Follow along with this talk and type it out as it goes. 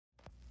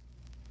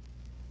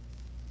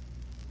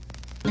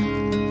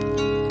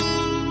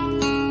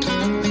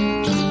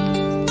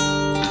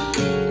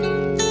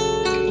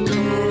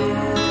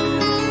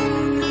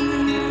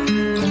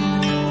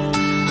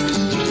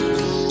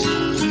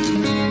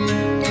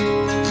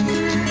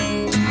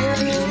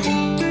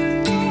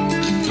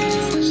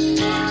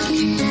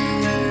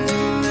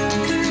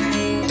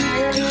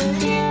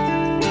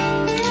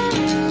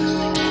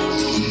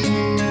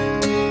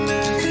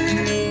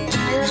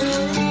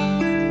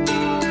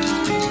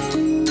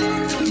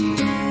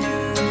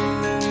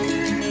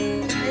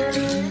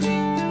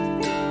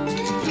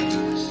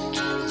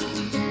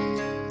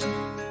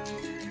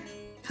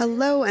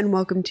Hello and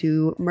welcome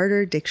to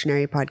Murder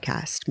Dictionary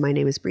Podcast. My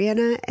name is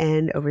Brianna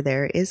and over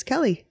there is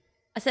Kelly.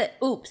 I said,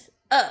 oops,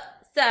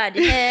 upside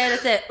your head. I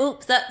said,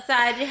 oops,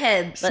 upside your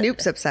head.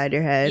 Snoops upside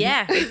your head.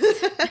 Yeah.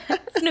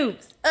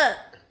 Snoops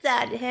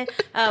upside your head.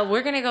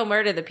 We're going to go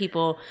murder the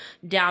people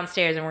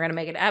downstairs and we're going to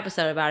make an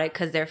episode about it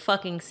because they're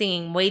fucking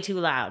singing way too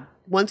loud.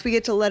 Once we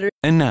get to letter.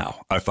 And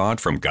now, a thought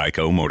from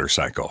Geico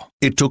Motorcycle.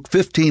 It took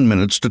 15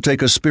 minutes to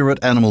take a spirit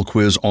animal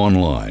quiz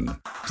online.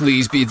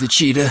 Please be the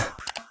cheetah.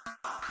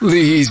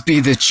 Please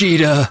be the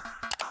cheetah.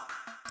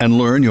 And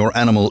learn your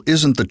animal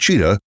isn't the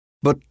cheetah,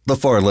 but the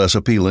far less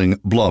appealing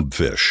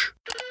blobfish.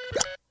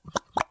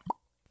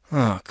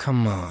 Oh,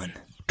 come on.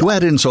 To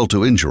add insult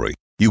to injury,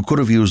 you could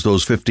have used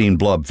those 15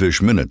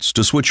 blobfish minutes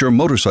to switch your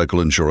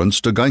motorcycle insurance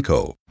to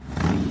Geico.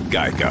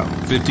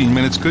 Geico. 15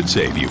 minutes could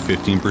save you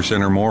 15%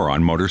 or more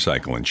on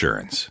motorcycle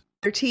insurance.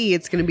 T,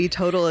 it's going to be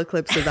total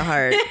eclipse of the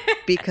heart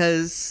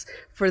because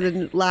for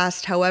the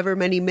last however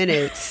many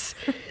minutes,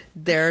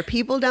 there are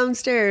people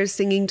downstairs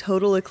singing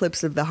Total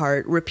Eclipse of the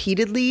Heart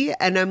repeatedly.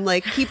 And I'm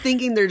like, keep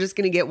thinking they're just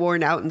going to get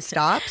worn out and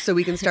stop so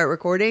we can start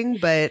recording.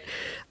 But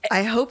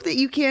I hope that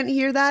you can't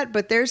hear that,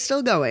 but they're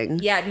still going.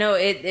 Yeah, no,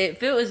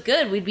 if it was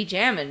good, we'd be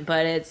jamming,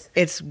 but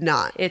it's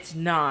not. It's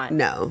not.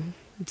 No,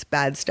 it's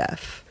bad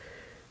stuff.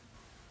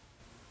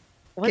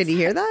 Can you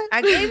hear that?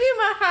 I gave you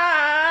my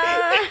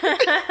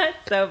heart.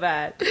 So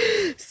bad.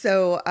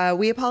 So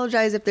we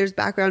apologize if there's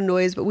background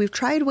noise, but we've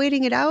tried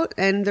waiting it out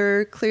and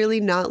they're clearly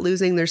not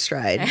losing their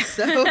stride.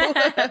 So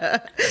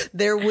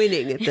they're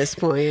winning at this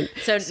point.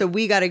 So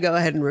we got to go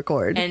ahead and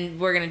record. And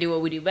we're going to do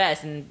what we do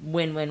best and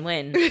win.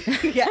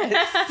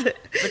 Yes.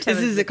 This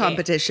is a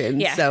competition.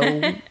 Yeah. So,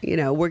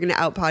 we're going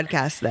to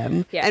out-podcast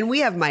them. Yeah. And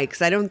we have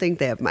mics. I don't think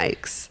they have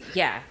mics.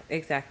 Yeah,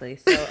 exactly.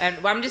 So, and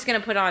I'm just going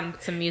to put on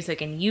some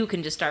music and you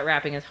can just start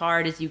rapping as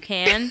hard as you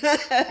can.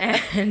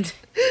 And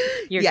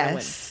you're going to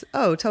win.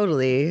 Oh,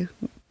 totally.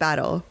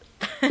 Battle.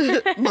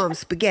 Mom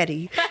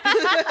spaghetti.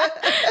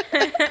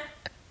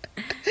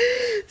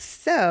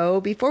 So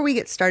before we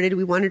get started,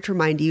 we wanted to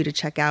remind you to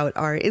check out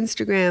our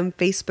Instagram,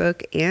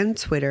 Facebook, and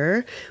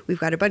Twitter. We've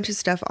got a bunch of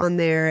stuff on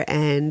there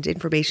and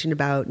information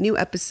about new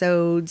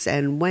episodes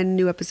and when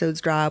new episodes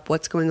drop,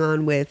 what's going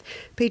on with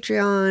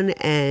Patreon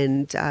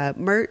and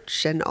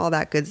merch and all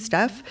that good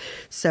stuff.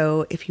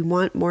 So if you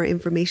want more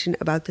information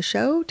about the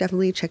show,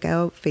 definitely check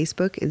out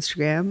Facebook,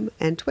 Instagram,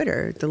 and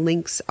Twitter. The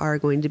links are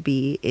going to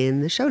be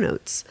in the show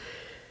notes.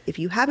 If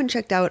you haven't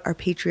checked out our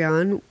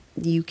Patreon,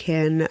 you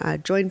can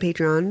join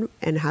Patreon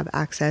and have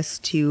access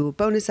to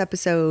bonus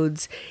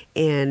episodes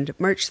and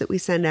merch that we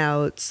send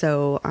out.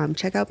 So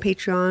check out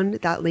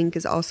Patreon. That link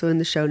is also in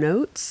the show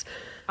notes.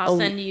 I'll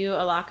send you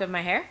a lock of my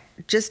hair.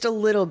 Just a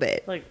little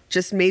bit.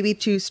 Just maybe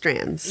 2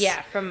 strands.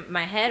 Yeah, from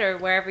my head or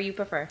wherever you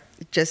prefer.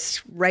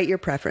 Just write your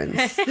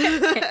preference.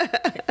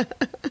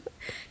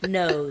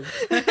 Nose.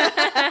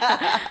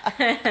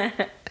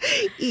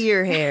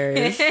 Ear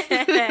hairs.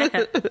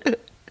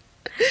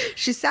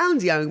 She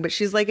sounds young, but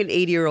she's like an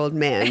 80-year-old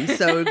man,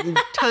 so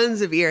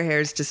tons of ear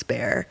hairs to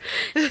spare.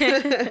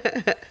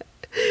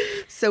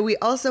 So we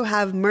also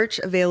have merch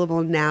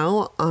available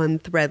now on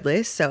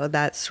Threadless. So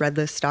that's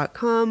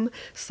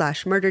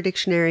threadless.com/murder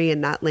dictionary.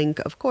 And that link,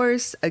 of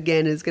course,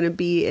 again, is going to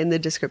be in the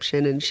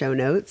description and show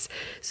notes.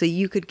 So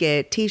you could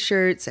get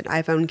t-shirts and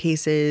iPhone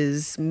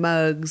cases,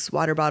 mugs,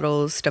 water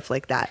bottles, stuff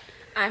like that.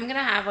 I'm going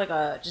to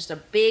have just a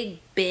big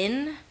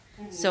bin.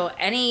 So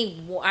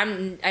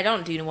I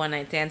don't do one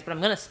night stands, but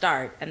I'm going to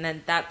start. And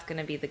then that's going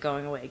to be the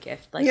going away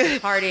gift. Like the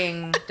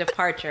parting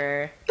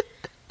departure.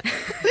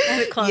 And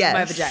it closed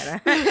my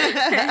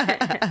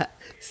vagina.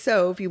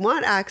 So if you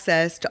want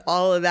access to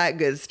all of that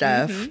good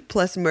stuff,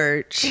 plus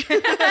merch.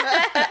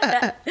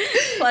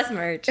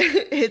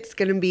 It's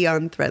going to be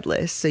on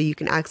Threadless. So you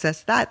can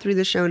access that through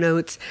the show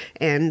notes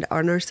and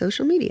on our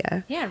social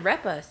media. Yeah,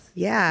 rep us.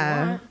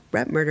 Yeah,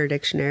 rep Murder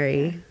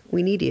Dictionary.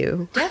 We need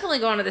you. Definitely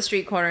go onto the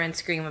street corner and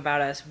scream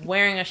about us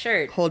wearing a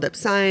shirt. Hold up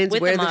signs,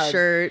 wear the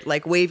shirt,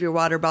 wave your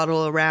water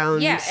bottle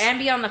around. Yeah, and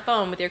be on the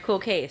phone with your cool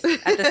case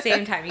at the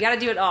same time. You got to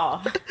do it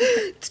all.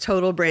 It's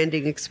total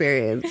branding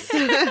experience.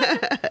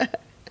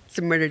 It's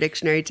a Murder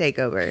Dictionary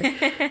takeover.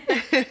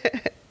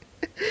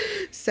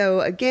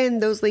 So again,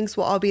 those links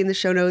will all be in the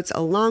show notes,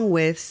 along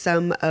with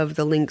some of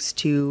the links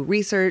to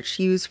research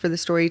used for the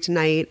story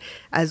tonight,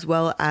 as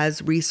well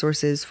as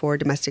resources for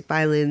domestic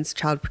violence,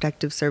 child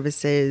protective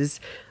services,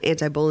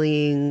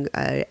 anti-bullying,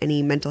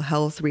 any mental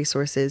health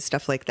resources,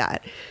 stuff like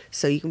that.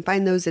 So you can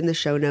find those in the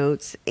show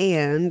notes.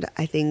 And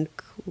I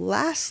think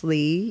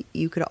lastly,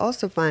 you could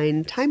also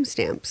find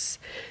timestamps.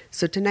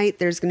 So tonight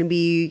there's going to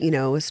be,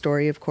 a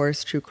story, of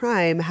course, true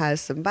crime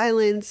has some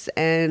violence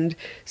and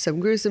some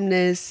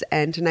gruesomeness.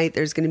 And tonight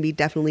there's going to be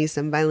definitely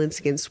some violence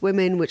against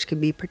women, which can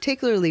be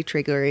particularly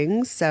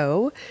triggering.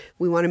 So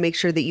we want to make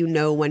sure that you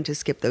know when to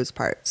skip those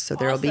parts. So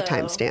there will be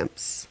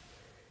timestamps.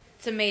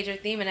 It's a major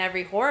theme in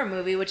every horror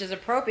movie, which is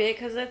appropriate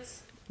because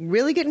it's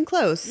really getting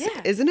close,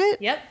 isn't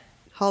it? Yep.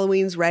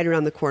 Halloween's right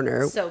around the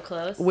corner. So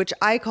close. Which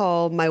I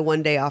call my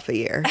one day off a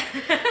year.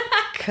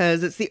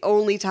 Because it's the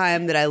only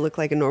time that I look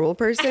like a normal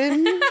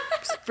person.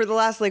 For the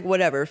last,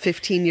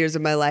 15 years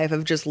of my life,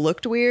 I've just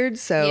looked weird.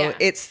 So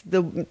it's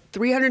the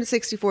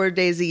 364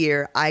 days a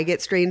year I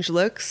get strange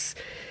looks.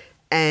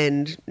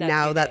 And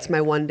now that's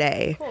my one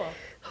day. Cool.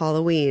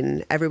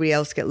 Halloween. Everybody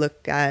else get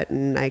looked at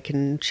and I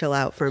can chill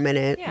out for a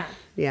minute.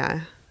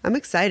 Yeah. I'm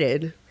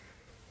excited.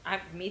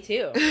 Me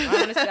too.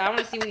 I want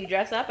to see what you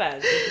dress up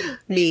as.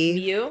 Me.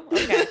 You?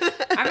 Okay.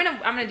 I'm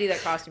gonna do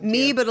that costume.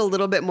 Me, too. but a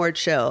little bit more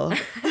chill.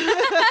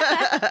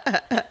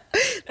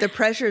 The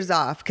pressure's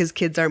off because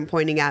kids aren't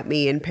pointing at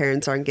me and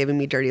parents aren't giving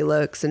me dirty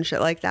looks and shit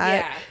like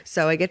that. Yeah.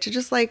 So I get to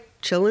just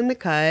chill in the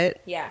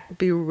cut. Yeah.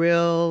 Be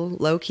real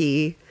low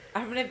key.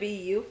 I'm gonna be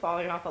you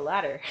falling off a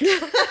ladder.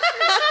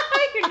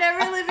 You're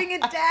never living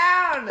it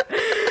down.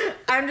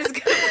 I'm just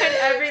gonna find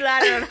every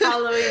ladder on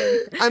Halloween.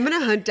 I'm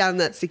gonna hunt down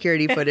that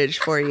security footage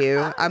for you.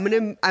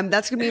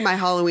 That's gonna be my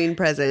Halloween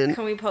present.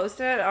 Can we post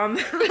it? I'm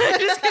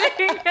just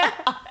kidding.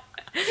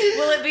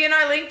 Will it be in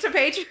our link to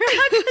Patreon?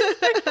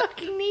 I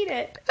fucking need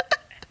it.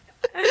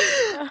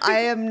 I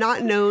am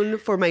not known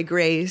for my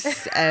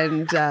grace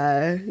and,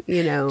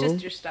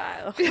 just your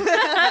style.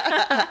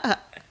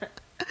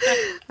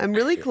 I'm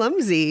really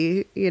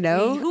clumsy,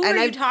 Who are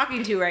you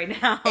talking to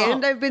right now?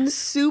 And I've been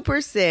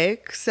super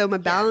sick, so my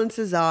balance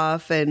is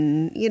off,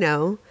 and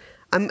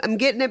I'm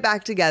getting it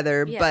back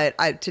together. Yeah.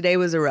 But today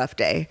was a rough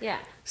day. Yeah.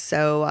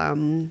 So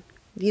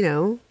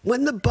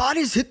when the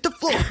bodies hit the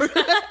floor.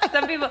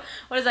 Some people,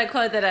 what is that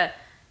quote that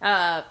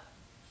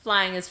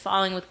flying is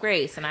falling with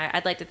grace, and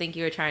I'd like to think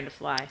you were trying to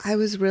fly.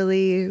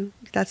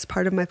 That's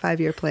part of my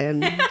 5-year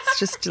plan. It's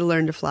just to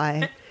learn to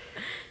fly.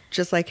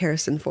 Just like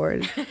Harrison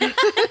Ford.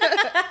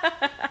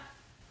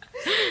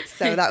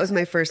 So that was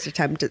my first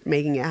attempt at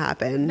making it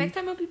happen. Next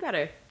time it'll be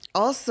better.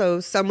 Also,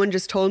 someone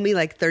just told me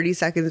 30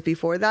 seconds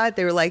before that,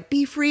 they were like,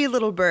 "Be free,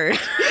 little bird."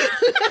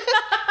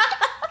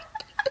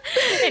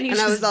 and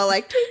I was all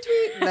like, "Tweet,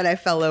 tweet." And then I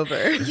fell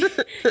over.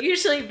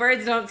 Usually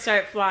birds don't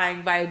start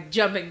flying by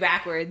jumping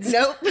backwards.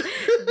 Nope.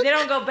 They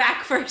don't go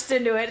back first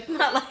into it. It's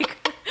not like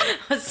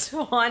a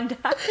swan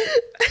dive.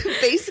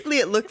 Basically,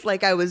 it looked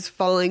like I was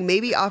falling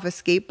maybe off a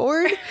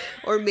skateboard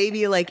or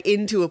maybe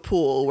into a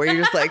pool where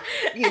you're just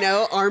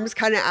arms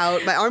kind of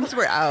out. My arms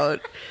were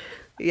out.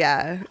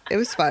 Yeah, it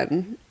was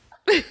fun.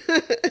 You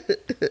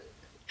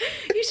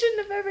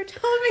shouldn't have ever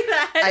told me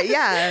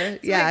that.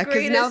 Yeah,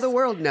 because now the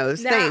world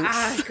knows. Thanks.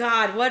 Oh,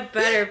 God, what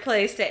better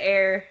place to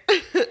air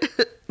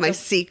my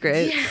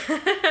secrets.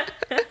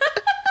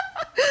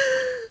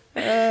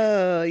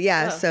 Oh,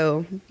 yeah,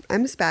 so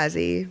I'm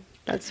spazzy.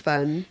 That's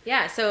fun.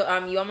 Yeah,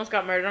 so you almost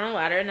got murdered on a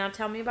ladder. Now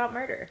tell me about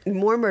murder.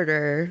 More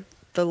murder.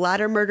 The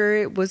ladder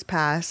murder was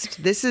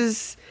passed. This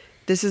is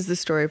the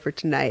story for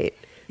tonight.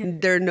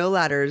 There are no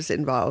ladders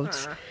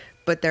involved.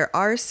 But there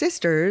are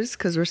sisters,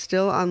 because we're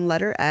still on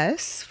letter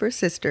S for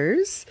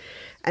sisters.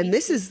 And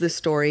this is the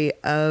story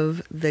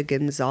of the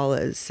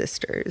Gonzalez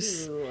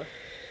Sisters. Ooh.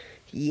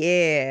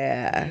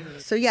 Yeah.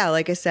 So yeah,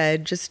 like I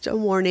said, just a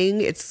warning.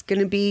 It's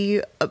going to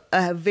be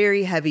a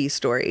very heavy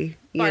story,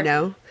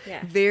 Yeah.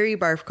 Very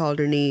barf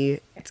cauldron-y.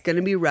 It's going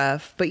to be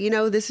rough. But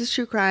this is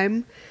true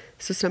crime.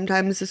 So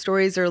sometimes the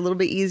stories are a little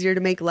bit easier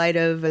to make light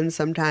of, and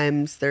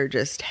sometimes they're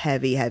just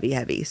heavy, heavy,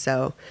 heavy.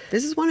 So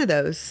this is one of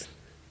those.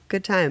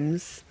 Good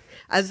times.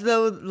 As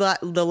though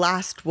the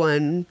last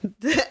one,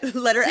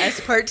 letter S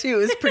part 2,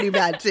 is pretty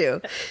bad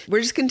too.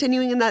 We're just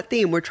continuing in that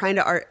theme. We're trying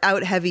to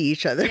out heavy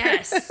each other.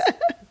 Yes.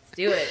 Let's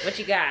do it. What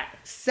you got?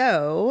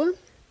 So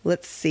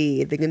let's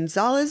see. The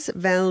Gonzalez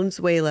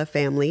Valenzuela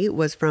family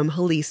was from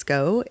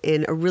Jalisco,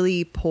 in a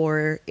really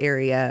poor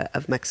area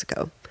of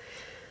Mexico.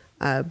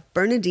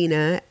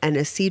 Bernardina and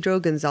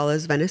Isidro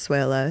Gonzalez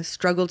Venezuela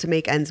struggled to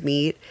make ends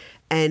meet.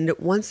 And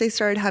once they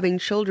started having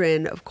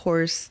children, of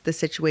course, the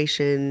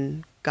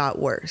situation got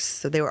worse.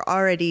 So they were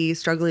already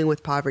struggling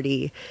with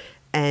poverty.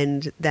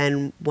 And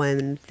then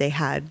when they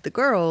had the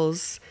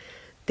girls,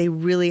 they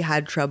really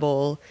had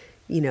trouble,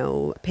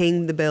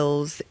 paying the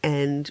bills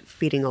and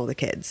feeding all the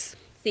kids.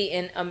 See,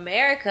 in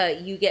America,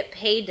 you get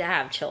paid to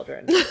have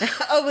children.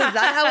 Oh, is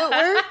that how it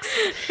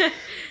works?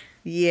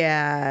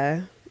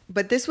 Yeah.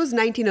 But this was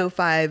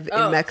 1905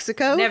 in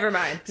Mexico. Never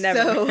mind.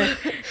 So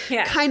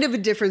Yeah. kind of a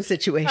different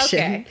situation.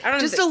 Okay. I don't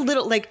Just a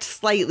little, like,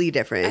 slightly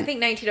different. I think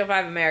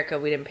 1905 America,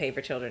 we didn't pay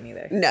for children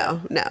either.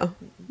 No,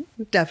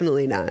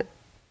 definitely not.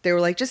 They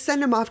were like, just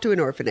send them off to an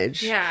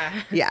orphanage.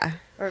 Yeah. Yeah.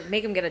 Or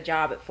make them get a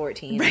job at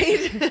 14.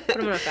 Right? Put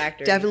them in a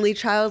factory. Definitely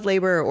child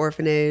labor or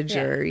orphanage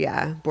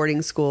or,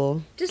 boarding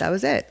school. That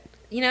was it.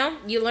 You know,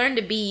 you learn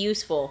to be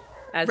useful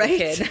as a Right?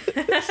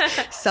 kid.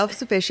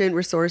 Self-sufficient,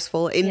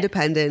 resorseful,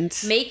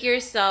 independent. Make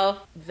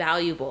yourself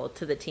valuable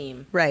to the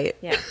team. Right.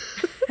 Yeah.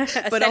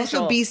 But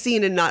also be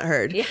seen and not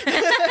heard. Yeah.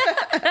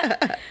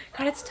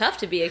 God, it's tough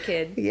to be a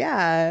kid.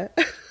 Yeah.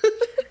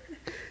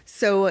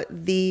 So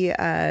the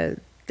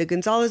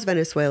Gonzalez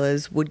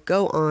Venezuelas would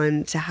go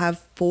on to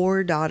have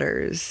 4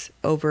 daughters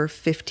over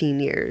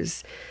 15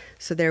 years.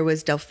 So there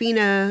was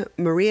Delfina,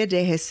 Maria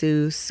de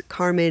Jesus,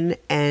 Carmen,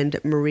 and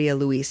Maria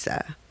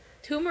Luisa.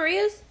 2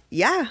 Marias?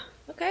 Yeah.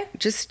 Okay.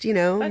 Just,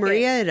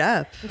 Maria it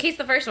up. In case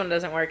the first one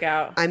doesn't work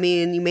out. I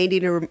mean, you may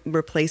need a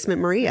replacement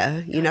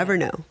Maria. You never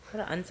know.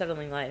 What an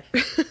unsettling life.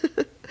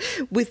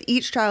 With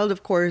each child,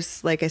 of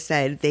course, like I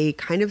said, they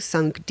kind of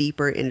sunk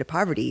deeper into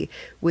poverty.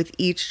 With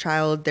each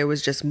child, there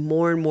was just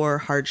more and more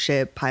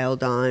hardship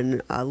piled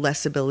on,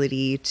 less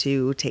ability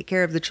to take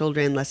care of the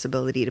children, less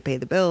ability to pay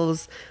the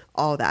bills,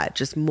 all that,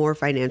 just more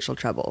financial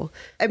trouble.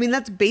 I mean,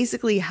 that's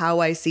basically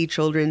how I see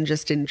children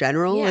just in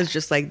general, is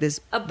just like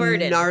this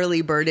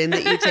gnarly burden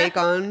that you take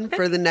on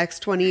for the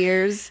next 20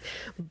 years.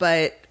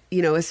 But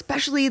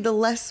especially the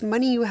less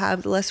money you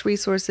have, the less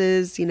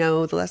resources,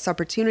 the less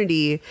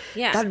opportunity.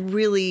 Yeah. That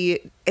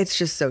really, it's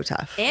just so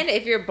tough. And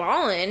if you're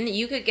balling,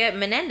 you could get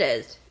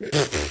Menendez.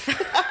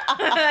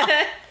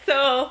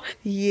 So.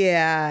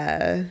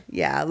 Yeah.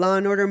 Yeah. Law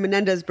and Order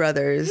Menendez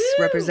brothers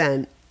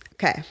represent.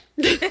 Okay.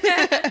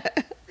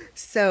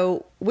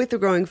 So with the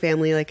growing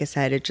family, like I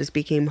said, it just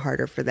became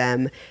harder for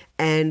them.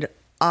 And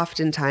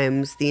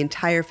oftentimes the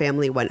entire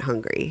family went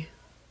hungry.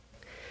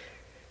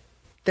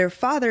 Their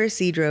father,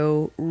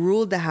 Isidro,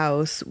 ruled the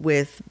house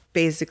with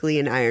basically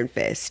an iron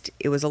fist.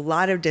 It was a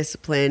lot of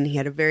discipline. He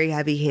had a very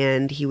heavy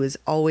hand. He was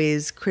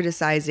always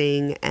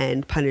criticizing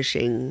and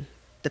punishing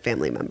the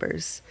family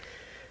members.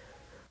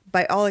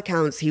 By all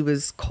accounts, he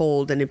was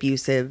cold and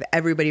abusive.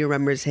 Everybody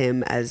remembers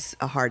him as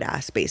a hard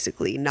ass,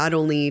 basically, not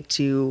only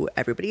to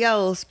everybody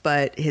else,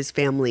 but his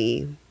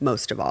family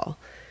most of all.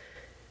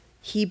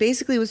 He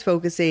basically was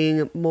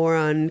focusing more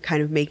on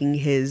kind of making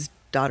his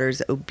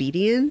daughters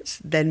obedient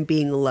than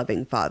being a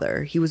loving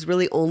father. He was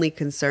really only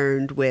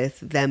concerned with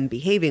them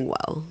behaving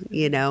well,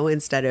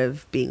 instead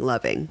of being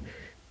loving.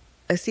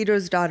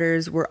 Isidro's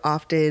daughters were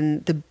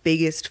often the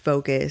biggest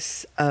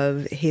focus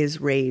of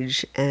his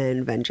rage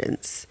and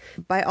vengeance.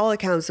 By all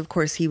accounts, of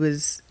course, he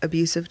was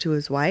abusive to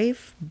his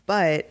wife,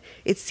 but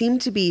it seemed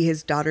to be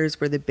his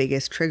daughters were the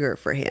biggest trigger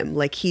for him.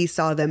 Like, he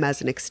saw them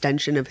as an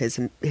extension of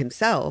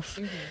himself.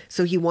 Mm-hmm.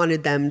 So he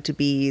wanted them to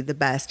be the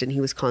best, and he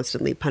was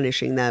constantly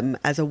punishing them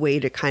as a way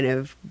to kind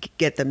of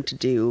get them to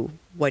do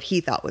what he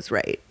thought was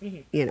right,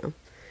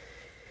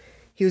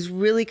 He was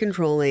really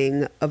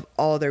controlling of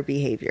all their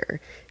behavior.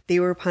 They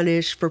were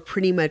punished for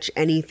pretty much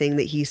anything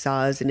that he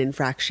saw as an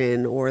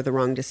infraction or the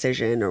wrong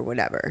decision or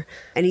whatever.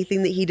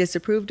 Anything that he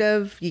disapproved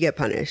of, you get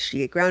punished. You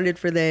get grounded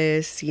for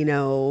this,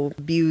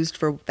 abused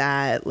for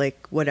that,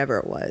 like whatever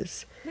it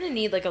was. I'm going to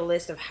need like a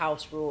list of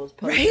house rules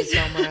posted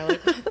somewhere.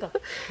 Like, what the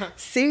fuck?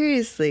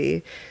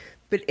 Seriously.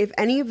 But if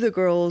any of the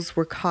girls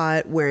were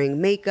caught wearing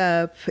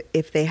makeup,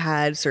 if they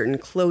had certain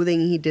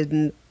clothing he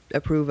didn't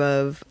approve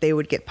of, they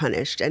would get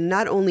punished. And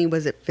not only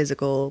was it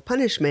physical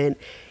punishment,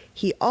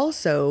 he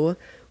also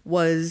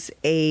was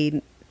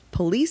a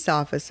police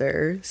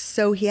officer,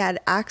 so he had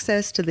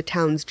access to the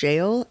town's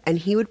jail, and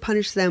he would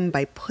punish them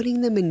by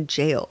putting them in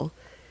jail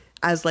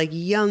as like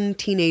young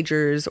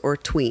teenagers or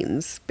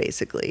tweens,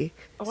 basically.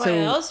 Why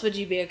else would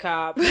you be a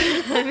cop?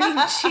 I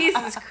mean,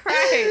 Jesus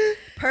Christ.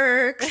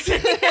 Perks,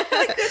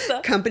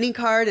 company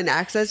card, and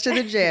access to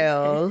the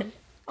jail.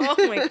 Oh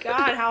my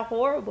God, how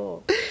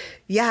horrible.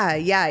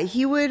 Yeah.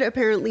 He would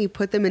apparently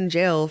put them in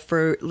jail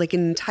for like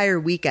an entire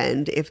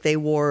weekend if they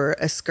wore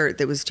a skirt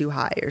that was too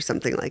high or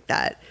something like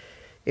that.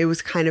 It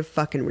was kind of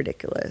fucking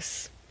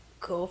ridiculous.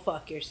 Go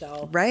fuck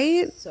yourself.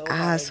 Right? So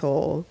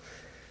asshole.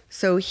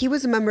 So he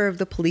was a member of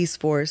the police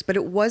force, but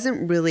it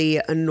wasn't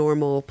really a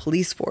normal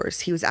police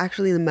force. He was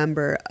actually a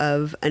member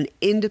of an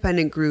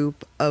independent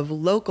group of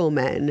local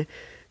men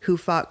who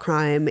fought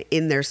crime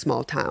in their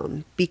small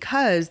town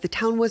because the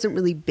town wasn't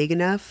really big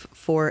enough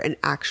for an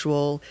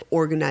actual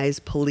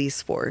organized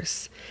police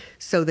force.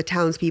 So the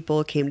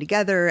townspeople came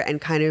together and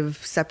kind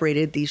of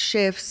separated these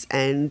shifts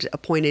and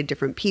appointed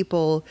different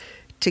people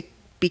to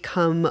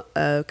become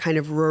a kind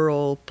of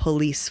rural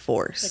police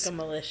force. Like a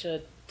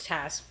militia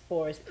task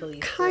force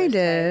police kind force. Kind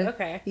of.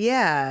 Okay.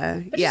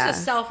 Yeah. But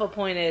just a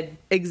self-appointed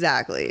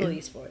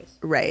police force.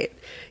 Right.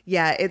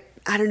 Yeah.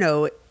 I don't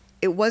know.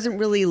 It wasn't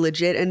really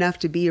legit enough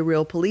to be a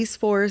real police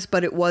force,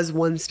 but it was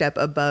one step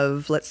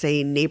above, let's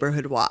say,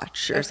 Neighborhood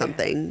Watch or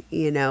something,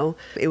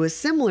 It was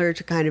similar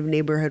to kind of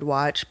Neighborhood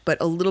Watch, but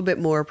a little bit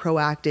more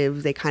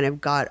proactive. They kind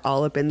of got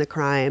all up in the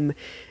crime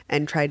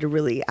and tried to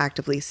really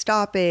actively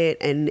stop it.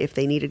 And if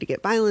they needed to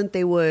get violent,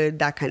 they would,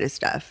 that kind of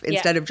stuff,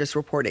 instead of just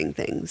reporting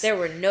things. There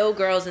were no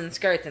girls in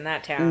skirts in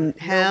that town.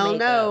 Hell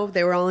no.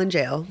 They were all in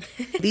jail.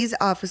 These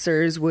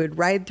officers would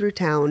ride through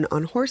town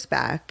on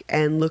horseback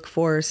and look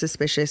for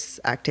suspicious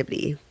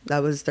activity.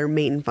 That was their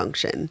main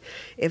function.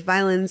 If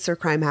violence or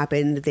crime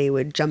happened, they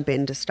would jump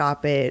in to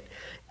stop it.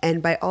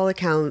 And by all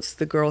accounts,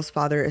 the girl's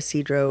father,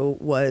 Isidro,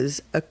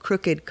 was a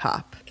crooked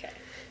cop. Okay.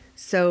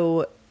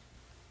 So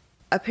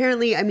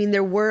apparently, I mean,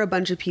 there were a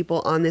bunch of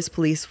people on this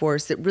police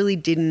force that really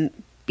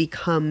didn't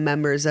become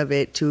members of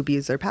it to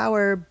abuse their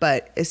power,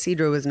 but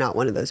Isidro was not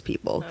one of those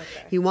people.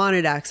 Okay. He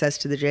wanted access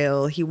to the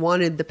jail. He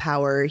wanted the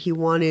power. He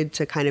wanted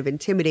to kind of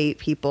intimidate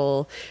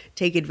people,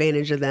 take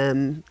advantage of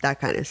them,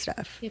 that kind of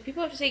stuff. Yeah,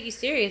 people have to take you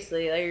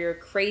seriously. Like your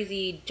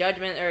crazy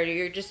judgment or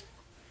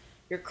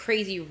your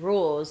crazy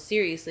rules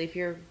seriously if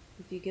you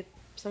get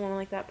someone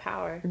like that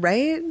power.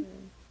 Right?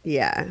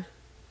 Yeah.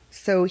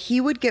 So he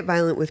would get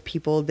violent with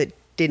people that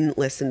didn't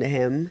listen to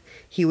him.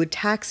 He would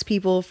tax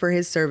people for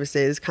his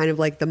services, kind of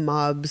like the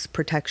mob's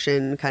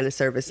protection kind of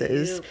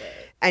services. Stupid.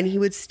 And he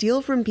would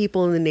steal from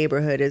people in the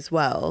neighborhood as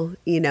well,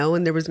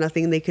 and there was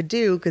nothing they could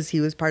do because he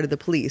was part of the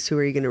police. Who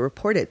are you going to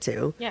report it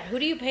to? Yeah, who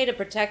do you pay to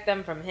protect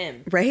them from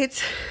him?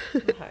 Right?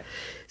 Okay.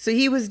 So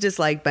he was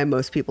disliked by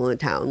most people in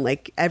town.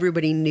 Like,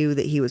 everybody knew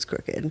that he was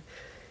crooked.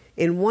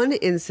 In one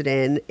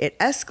incident, it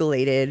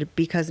escalated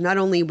because not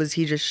only was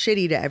he just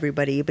shitty to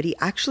everybody, but he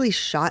actually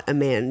shot a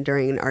man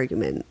during an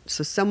argument.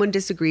 So someone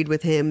disagreed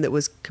with him that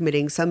was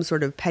committing some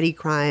sort of petty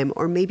crime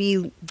or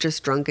maybe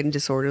just drunk and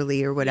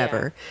disorderly or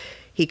whatever. Yeah.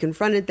 He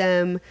confronted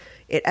them.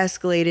 It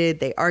escalated.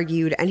 They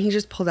argued, and he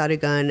just pulled out a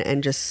gun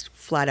and just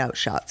flat out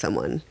shot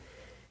someone.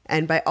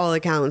 And by all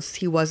accounts,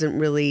 he wasn't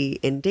really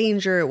in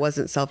danger. It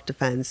wasn't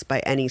self-defense by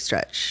any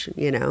stretch,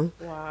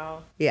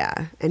 Wow.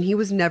 Yeah. And he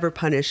was never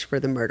punished for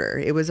the murder.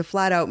 It was a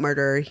flat-out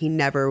murder. He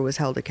never was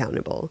held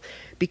accountable.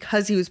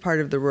 Because he was part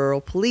of the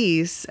rural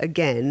police,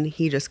 again,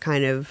 he just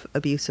kind of,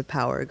 abuse of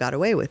power, got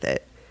away with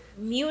it.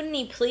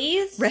 Mutiny,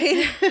 please?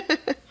 Right?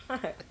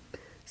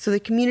 So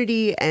the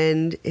community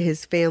and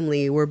his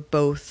family were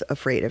both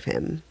afraid of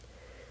him.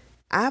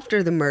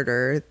 After the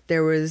murder,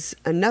 there was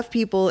enough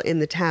people in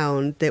the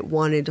town that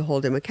wanted to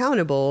hold him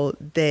accountable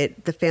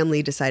that the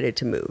family decided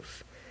to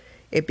move.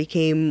 It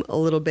became a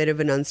little bit of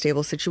an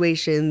unstable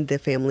situation. The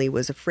family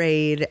was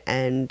afraid,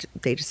 and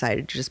they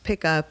decided to just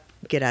pick up,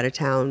 get out of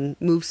town,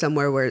 move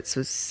somewhere where it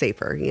was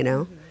safer,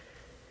 Mm-hmm.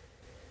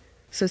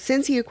 So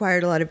since he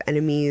acquired a lot of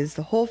enemies,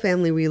 the whole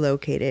family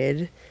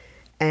relocated.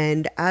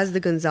 And as the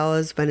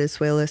Gonzalez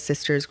Venezuela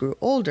sisters grew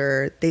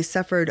older, they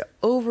suffered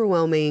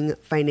overwhelming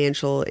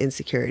financial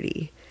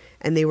insecurity.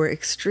 And they were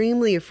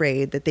extremely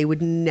afraid that they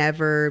would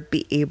never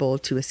be able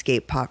to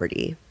escape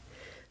poverty.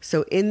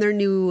 So in their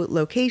new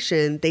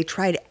location, they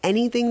tried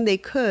anything they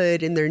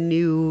could in their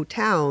new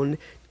town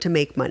to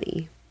make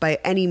money by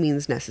any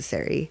means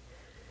necessary.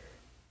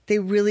 They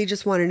really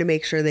just wanted to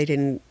make sure they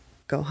didn't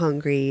go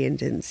hungry and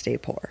didn't stay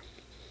poor.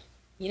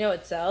 You know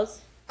what sells?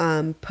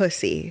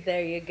 Pussy.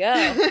 There you go.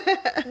 I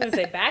was going to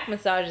say back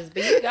massages,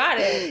 but you got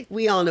it.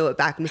 We all know what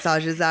back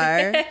massages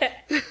are.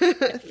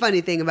 Funny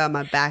thing about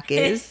my back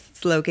is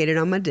it's located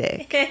on my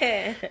dick.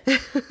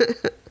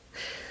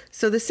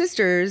 So the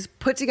sisters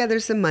put together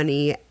some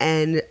money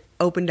and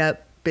opened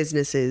up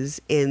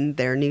businesses in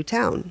their new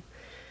town.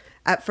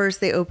 At first,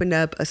 they opened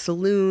up a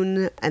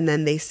saloon, and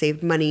then they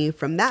saved money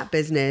from that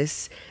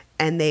business,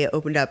 and they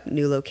opened up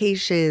new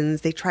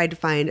locations. They tried to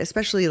find,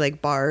 especially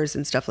like bars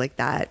and stuff like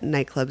that,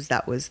 nightclubs,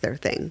 that was their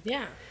thing.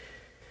 Yeah.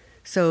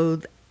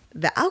 So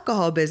the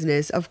alcohol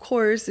business, of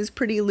course, is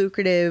pretty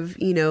lucrative.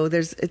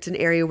 It's an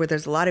area where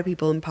there's a lot of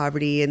people in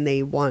poverty, and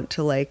they want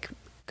to like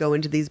go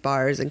into these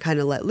bars and kind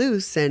of let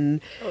loose.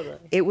 And totally.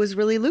 It was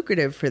really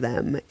lucrative for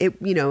them.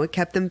 It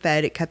kept them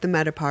fed. It kept them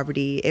out of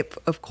poverty. It,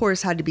 of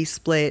course, had to be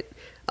split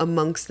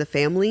amongst the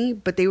family,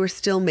 but they were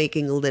still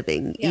making a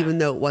living. Yeah. Even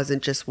though it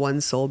wasn't just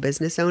one sole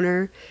business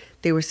owner,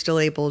 they were still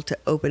able to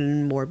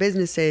open more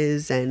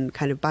businesses and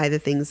kind of buy the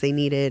things they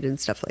needed and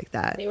stuff like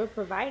that. They were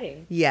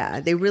providing. Yeah,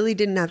 they really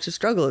didn't have to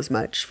struggle as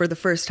much for the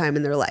first time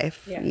in their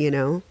life,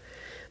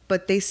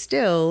 But they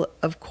still,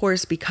 of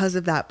course, because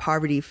of that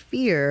poverty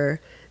fear,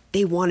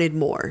 they wanted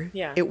more.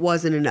 Yeah. It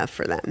wasn't enough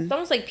for them. It's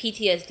almost like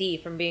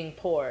PTSD from being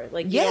poor.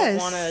 Like,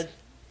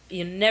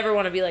 you never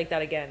want to be like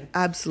that again.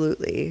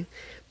 Absolutely.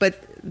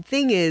 But the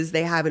thing is,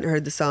 they haven't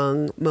heard the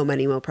song Mo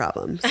Money, Mo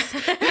Problems.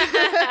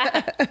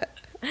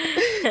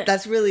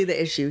 That's really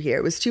the issue here.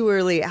 It was too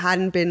early. It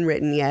hadn't been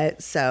written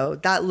yet. So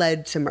that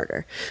led to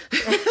murder.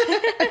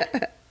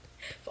 If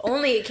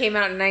only it came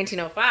out in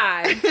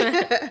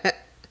 1905.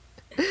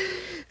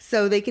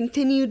 So they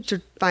continued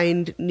to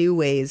find new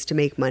ways to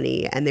make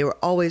money, and they were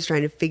always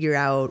trying to figure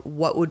out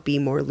what would be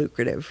more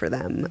lucrative for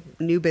them.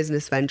 New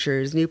business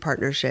ventures, new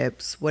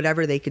partnerships,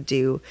 whatever they could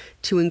do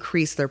to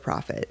increase their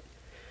profit.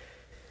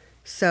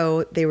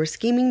 So they were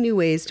scheming new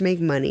ways to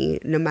make money.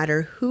 No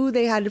matter who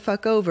they had to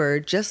fuck over,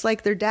 just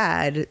like their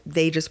dad,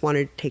 they just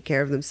wanted to take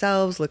care of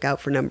themselves, look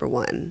out for number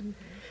one. Mm-hmm.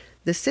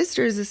 The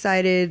sisters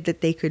decided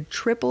that they could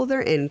triple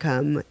their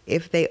income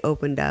if they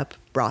opened up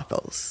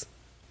brothels.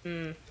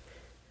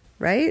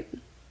 Right?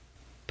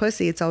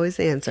 Pussy, it's always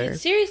the answer. It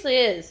seriously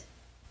is.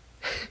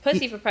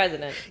 Pussy for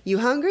president. You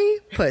hungry?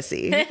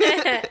 Pussy.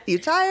 You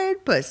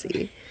tired?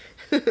 Pussy.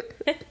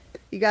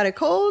 You got a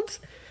cold?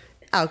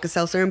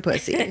 Alka-Seltzer and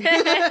pussy.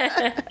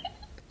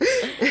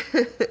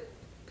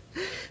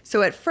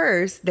 So at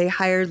first, they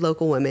hired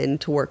local women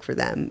to work for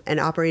them and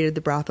operated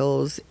the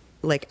brothels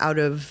like out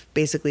of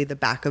basically the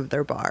back of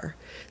their bar.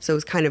 So it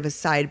was kind of a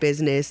side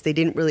business. They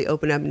didn't really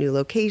open up new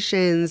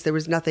locations. There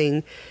was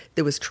nothing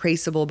that was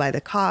traceable by the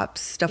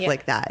cops, stuff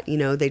like that. You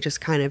know, they just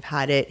kind of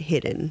had it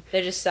hidden.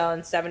 They're just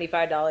selling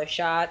 $75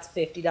 shots,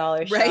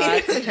 $50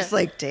 Right? shots. Just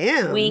like,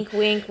 damn. Wink,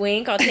 wink,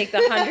 wink. I'll take the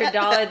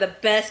 $100, the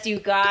best you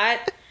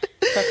got.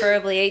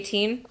 Preferably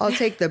 18. I'll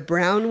take the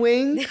brown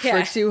wing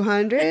for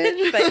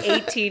 200. But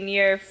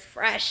 18-year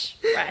fresh,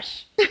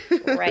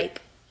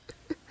 ripe.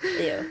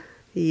 Ew.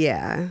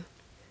 Yeah.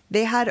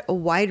 They had a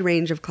wide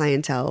range of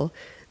clientele.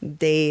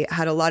 They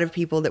had a lot of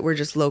people that were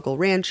just local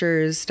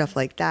ranchers, stuff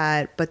like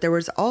that. But there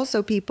was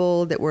also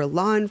people that were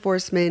law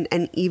enforcement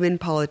and even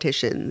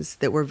politicians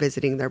that were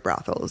visiting their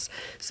brothels.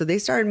 So they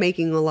started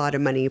making a lot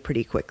of money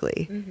pretty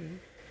quickly. Mm-hmm.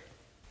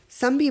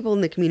 Some people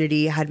in the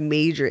community had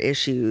major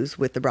issues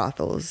with the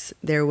brothels.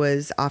 There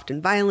was often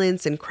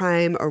violence and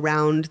crime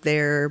around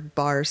their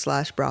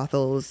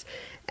bar/brothels,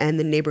 and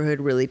the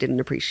neighborhood really didn't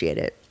appreciate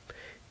it.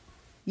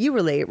 You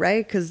relate,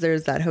 right? Because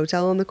there's that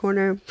hotel on the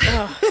corner.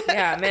 Oh,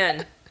 yeah,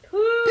 man.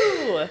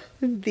 Woo!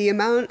 The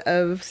amount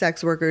of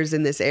sex workers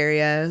in this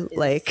area,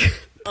 like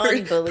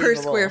per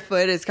square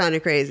foot, is kind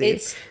of crazy.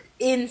 It's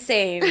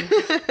insane.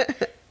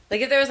 Like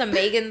if there was a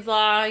Megan's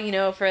Law, you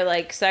know, for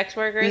like sex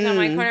workers on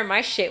my corner,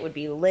 my shit would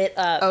be lit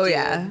up. Oh, dude.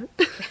 yeah.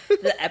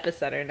 The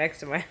epicenter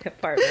next to my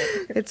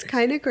apartment. It's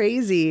kind of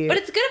crazy. But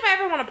it's good if I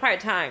ever want a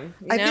part-time.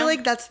 I feel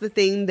like that's the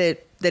thing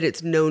that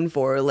it's known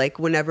for. Like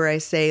whenever I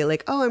say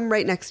like, oh, I'm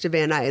right next to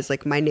Van Nuys,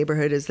 like my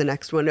neighborhood is the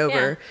next one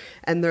over. Yeah.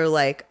 And they're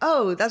like,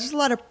 oh, that's just a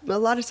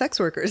lot of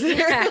sex workers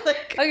there. Yeah.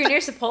 Like, oh, you're near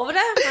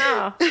Sepulveda?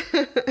 Wow.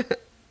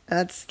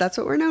 That's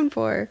what we're known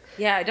for.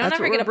 Yeah, don't that's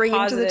ever what get we're a bringing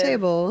positive. To the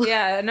table.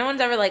 Yeah, no one's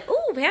ever like,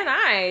 ooh, Van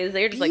Nuys.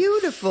 They're just like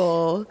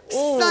beautiful,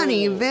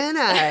 sunny Van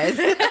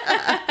Nuys,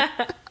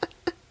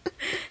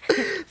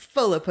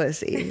 full of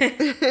pussy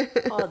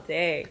all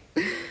day.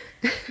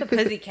 The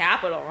pussy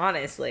capital,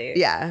 honestly.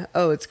 Yeah.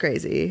 Oh, it's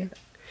crazy.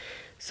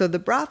 So the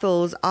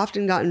brothels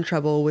often got in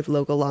trouble with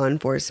local law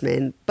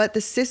enforcement, but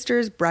the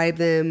sisters bribed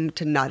them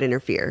to not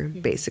interfere,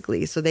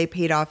 basically. So they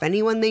paid off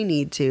anyone they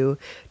need to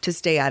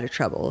stay out of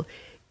trouble.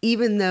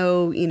 Even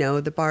though, you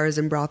know, the bars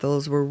and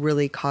brothels were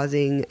really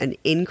causing an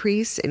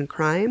increase in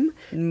crime,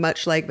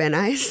 much like Van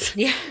Nuys.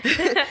 Yeah.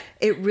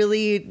 It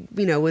really,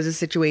 you know, was a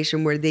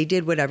situation where they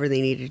did whatever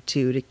they needed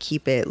to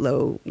keep it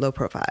low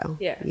profile.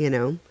 Yeah. You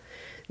know,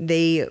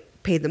 they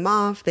paid them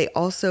off. They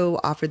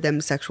also offered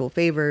them sexual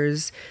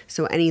favors.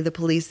 So any of the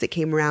police that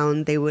came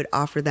around, they would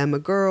offer them a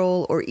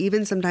girl, or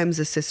even sometimes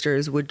the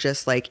sisters would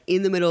just like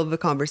in the middle of a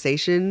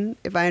conversation,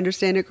 if I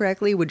understand it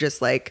correctly, would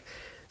just like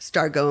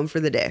start going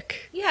for the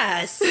dick.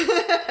 Yes.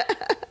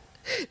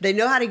 They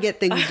know how to get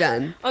things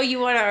done. Oh, you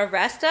want to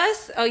arrest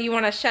us? Oh, you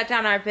want to shut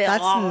down our bill?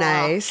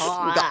 That's nice.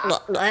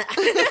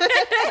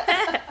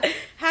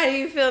 How do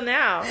you feel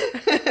now?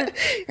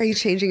 Are you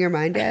changing your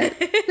mind yet?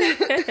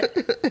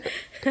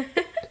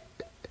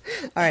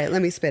 All right,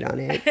 let me spit on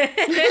it.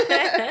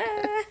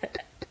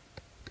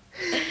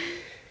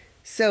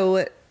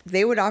 So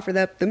they would offer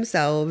that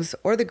themselves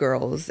or the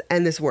girls,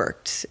 and this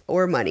worked,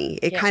 or money.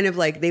 It kind of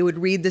like they would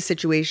read the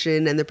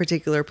situation and the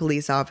particular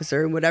police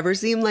officer, and whatever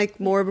seemed like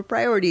more of a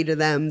priority to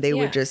them, they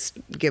would just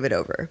give it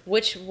over.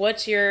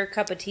 What's your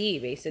cup of tea,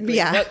 basically?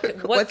 Yeah.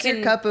 What's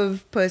your cup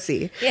of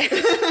pussy? Yeah.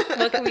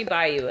 What can we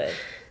buy you with?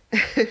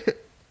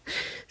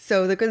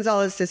 So the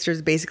Gonzalez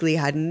sisters basically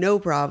had no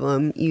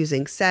problem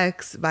using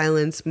sex,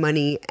 violence,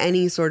 money,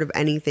 any sort of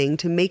anything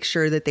to make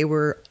sure that they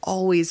were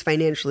always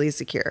financially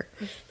secure.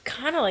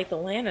 Kind of like the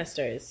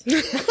Lannisters.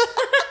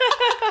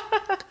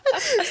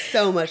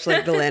 So much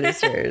like the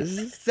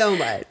Lannisters. So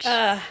much.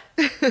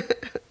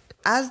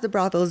 As the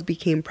brothels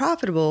became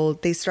profitable,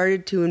 they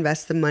started to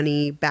invest the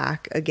money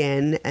back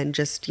again and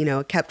just, you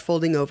know, kept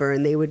folding over,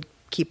 and they would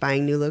keep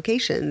buying new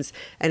locations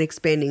and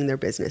expanding their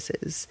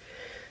businesses.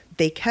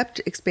 They kept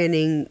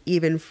expanding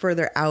even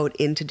further out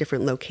into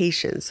different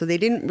locations. So they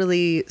didn't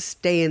really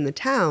stay in the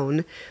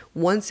town.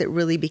 Once it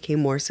really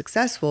became more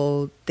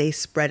successful, they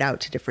spread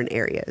out to different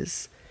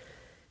areas.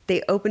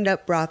 They opened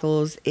up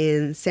brothels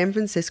in San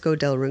Francisco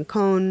del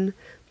Rincon,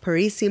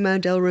 Purísima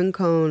del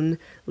Rincon,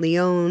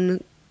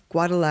 León,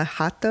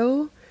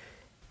 Guadalajara,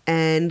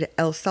 and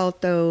El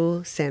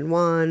Salto, San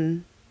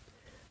Juan,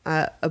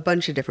 a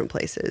bunch of different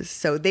places.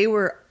 So they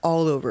were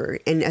all over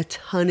in a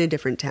ton of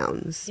different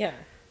towns. Yeah.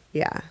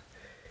 Yeah.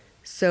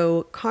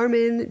 So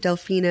Carmen,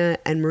 Delfina,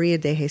 and Maria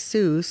de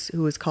Jesus,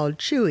 who was called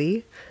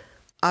Chuy,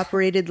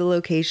 operated the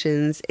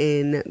locations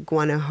in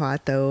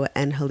Guanajuato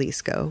and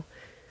Jalisco.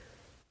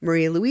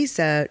 Maria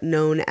Luisa,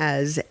 known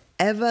as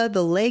Eva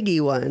the Leggy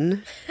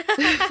One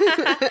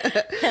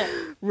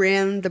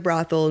ran the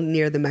brothel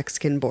near the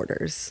Mexican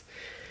borders.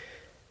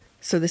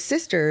 So the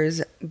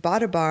sisters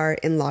bought a bar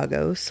in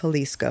Lagos,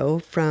 Jalisco,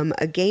 from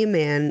a gay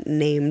man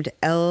named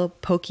El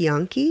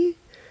Poquianqui,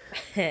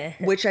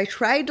 which I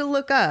tried to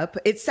look up.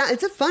 It's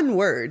a fun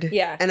word.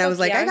 Yeah. And I was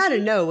like, I got to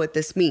Poquianqui? know what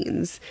this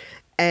means.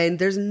 And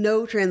there's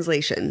no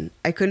translation.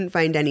 I couldn't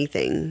find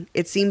anything.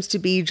 It seems to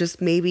be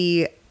just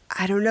maybe,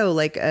 I don't know,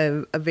 like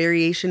a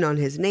variation on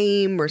his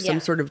name or some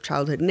Yeah. sort of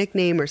childhood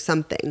nickname or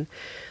something.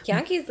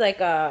 Kyanki's like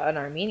an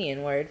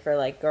Armenian word for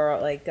like girl,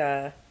 like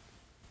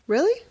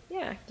Really?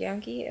 yeah,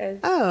 Kyanki. I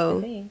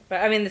Oh. think.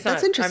 But I mean, it's not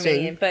That's interesting.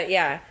 Armenian, but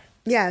yeah.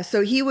 Yeah,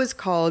 so he was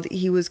called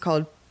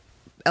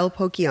El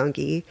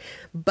Poquianqui,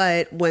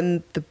 but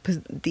when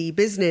the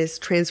business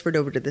transferred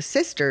over to the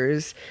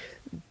sisters,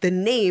 the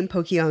name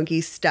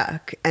Poquianqui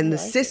stuck, and the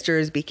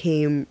sisters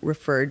became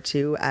referred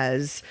to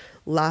as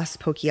Las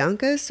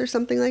Poquiancas or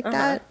something like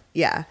that.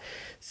 Yeah.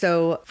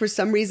 So for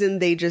some reason,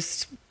 they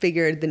just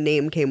figured the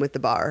name came with the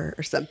bar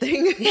or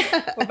something.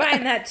 We're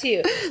buying that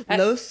too.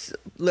 Las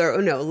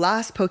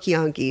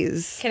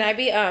Poquianquis. Can I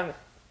be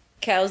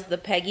Kel's the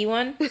Peggy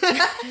one?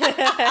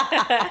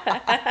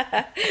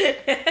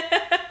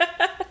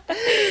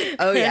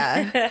 Oh,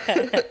 yeah.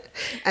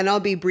 And I'll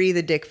be Bree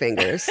the Dick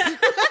Fingers.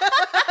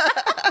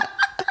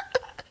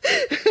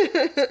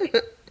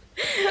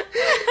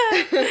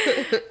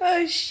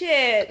 Oh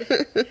shit.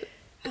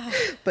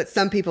 But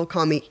some people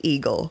call me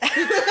Eagle.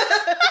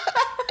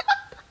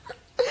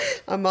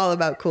 I'm all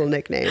about cool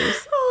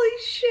nicknames.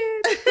 Holy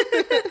shit.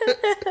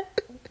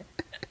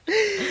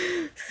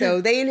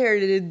 So they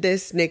inherited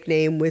this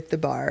nickname with the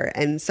bar,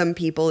 and some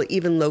people,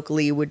 even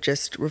locally, would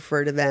just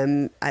refer to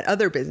them at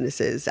other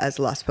businesses as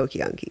Las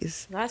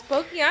Poquianquis. Las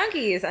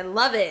Poquianquis. I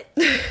love it.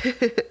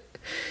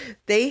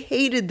 They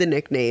hated the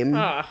nickname,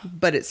 Ah.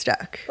 but it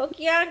stuck.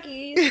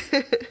 Poquianquis.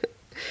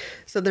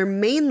 So their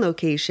main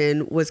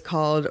location was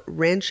called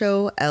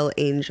Rancho El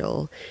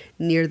Angel,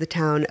 near the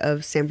town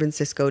of San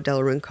Francisco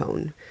del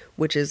Rincon,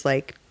 which is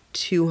like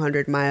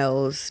 200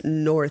 miles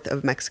north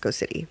of Mexico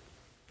City.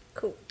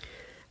 Cool.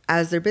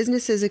 As their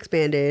businesses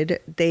expanded,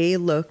 they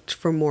looked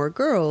for more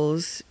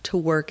girls to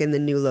work in the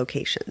new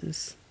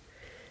locations.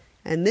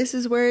 And this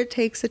is where it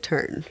takes a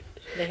turn.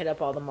 They hit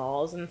up all the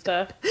malls and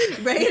stuff.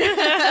 Right?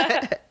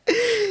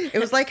 It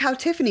was like how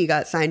Tiffany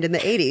got signed in the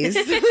 80s.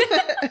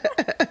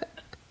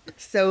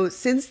 So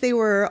since they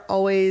were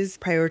always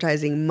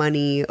prioritizing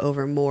money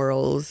over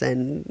morals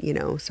and,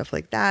 stuff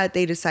like that,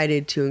 they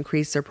decided to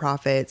increase their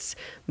profits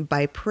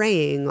by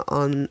preying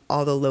on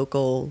all the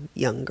local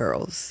young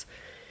girls.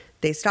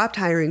 They stopped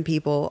hiring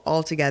people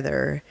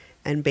altogether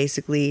and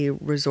basically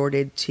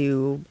resorted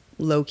to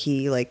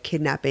low-key, like,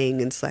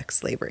 kidnapping and sex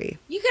slavery.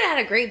 You could have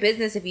had a great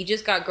business if you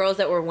just got girls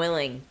that were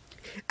willing.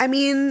 I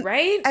mean,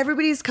 Right?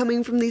 everybody's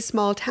coming from these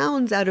small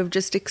towns out of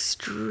just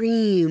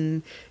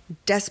extreme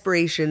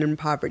desperation and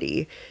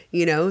poverty,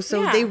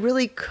 So Yeah. they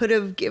really could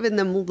have given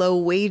them low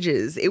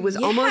wages. It was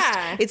almost,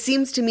 Yeah. it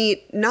seems to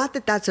me, not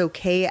that that's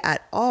okay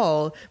at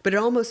all, but it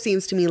almost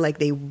seems to me like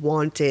they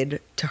wanted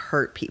to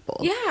hurt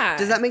people. Yeah.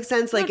 Does that make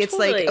sense? Like, No, it's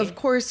like, totally. of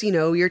course,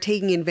 you're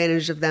taking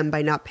advantage of them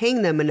by not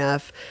paying them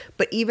enough.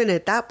 But even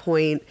at that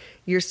point,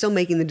 you're still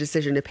making the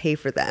decision to pay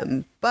for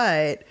them.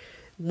 But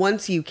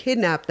once you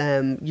kidnap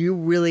them, you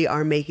really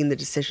are making the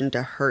decision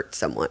to hurt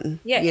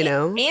someone. Yeah.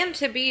 And And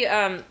to be,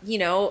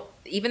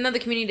 even though the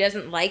community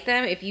doesn't like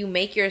them, if you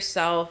make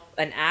yourself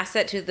an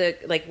asset to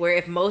where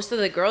if most of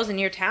the girls in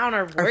your town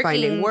are working, or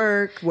finding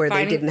work where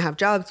they didn't have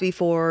jobs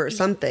before or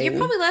something. you're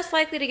probably less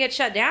likely to get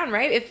shut down,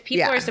 right? If people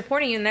Yeah. are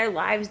supporting you and their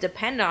lives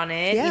depend on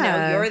it,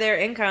 Yeah. you're their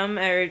income,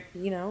 or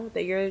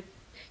that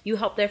you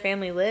help their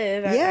family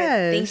live. I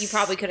think you Yes.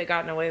 probably could have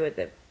gotten away with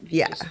it if you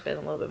Yeah. just been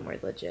a little bit more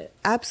legit.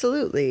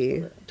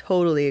 Absolutely.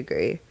 Totally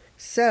agree.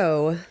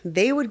 So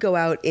they would go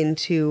out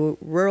into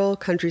rural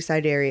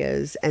countryside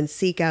areas and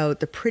seek out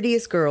the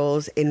prettiest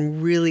girls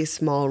in really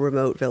small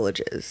remote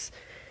villages.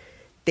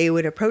 They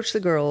would approach the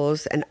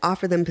girls and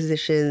offer them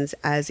positions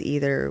as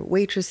either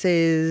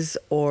waitresses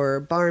or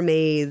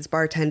barmaids,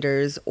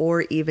 bartenders,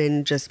 or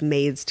even just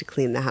maids to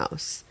clean the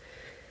house.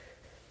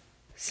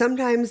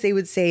 Sometimes they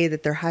would say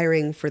that they're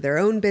hiring for their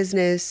own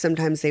business.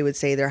 Sometimes they would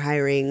say they're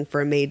hiring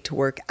for a maid to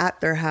work at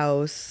their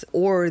house,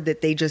 or that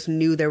they just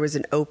knew there was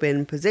an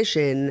open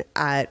position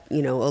at,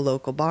 a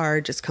local bar.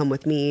 Just come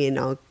with me and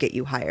I'll get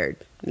you hired,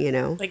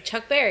 Like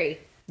Chuck Berry.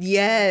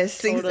 Yes,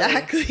 Totally.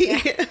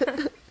 exactly.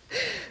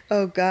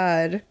 Oh,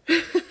 God.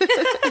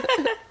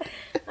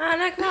 Oh,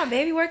 no, come on,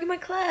 baby, work in my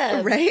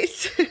club. Right?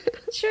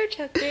 Sure,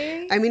 Chuck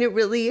Berry. I mean, it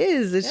really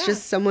is. It's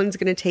just someone's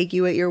going to take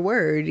you at your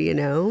word,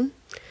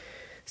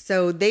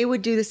 So they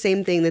would do the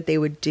same thing that they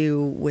would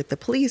do with the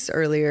police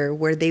earlier,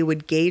 where they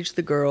would gauge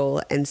the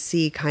girl and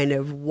see kind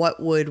of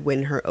what would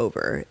win her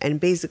over and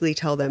basically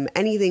tell them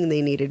anything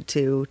they needed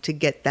to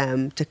get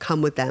them to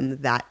come with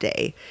them that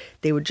day.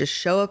 They would just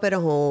show up at a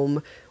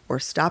home or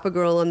stop a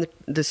girl on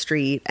the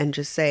street and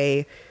just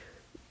say,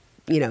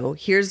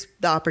 here's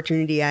the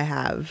opportunity I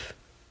have.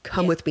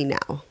 Come with me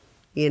now.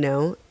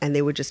 and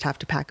they would just have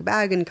to pack a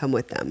bag and come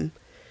with them.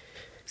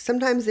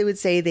 Sometimes they would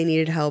say they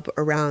needed help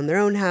around their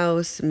own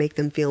house, make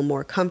them feel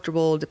more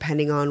comfortable,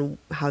 depending on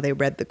how they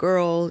read the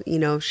girl.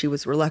 If she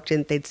was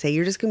reluctant, they'd say,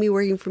 you're just going to be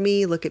working for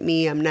me. Look at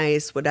me. I'm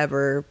nice,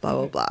 whatever, blah,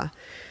 blah, blah.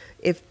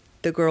 If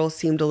the girl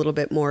seemed a little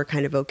bit more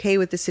kind of okay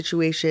with the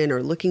situation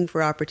or looking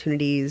for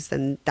opportunities,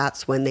 then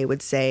that's when they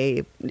would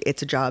say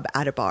it's a job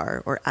at a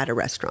bar or at a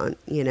restaurant,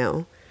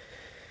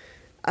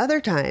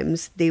 Other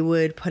times, they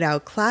would put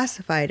out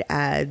classified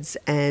ads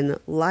and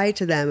lie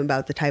to them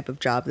about the type of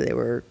job that they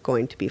were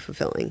going to be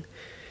fulfilling.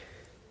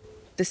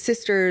 The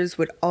sisters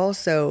would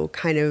also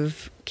kind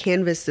of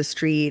canvass the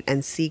street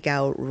and seek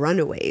out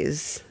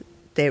runaways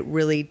that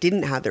really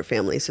didn't have their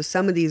family. So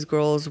some of these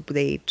girls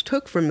they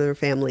took from their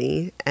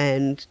family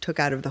and took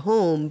out of the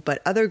home,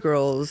 but other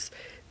girls,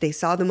 they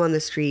saw them on the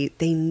street,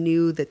 they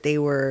knew that they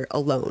were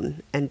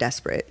alone and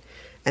desperate.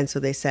 And so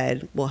they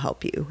said, we'll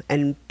help you.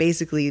 And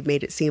basically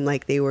made it seem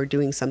like they were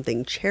doing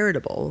something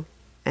charitable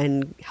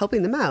and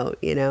helping them out,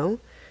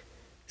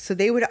 So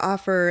they would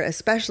offer,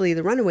 especially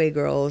the runaway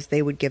girls,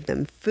 they would give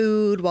them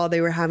food while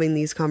they were having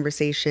these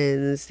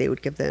conversations. They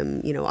would give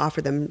them,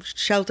 offer them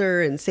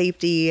shelter and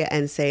safety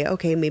and say,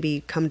 okay,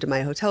 maybe come to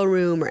my hotel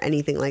room or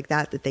anything like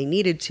that they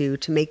needed to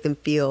make them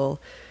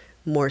feel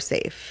more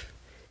safe,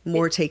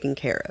 more taken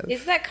care of.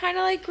 Is that kind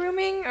of like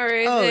grooming or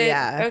is it? Oh,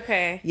 yeah.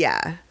 Okay.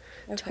 Yeah.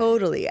 Okay.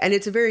 Totally. And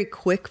it's a very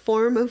quick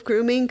form of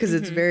grooming because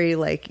it's very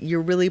like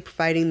you're really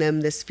providing them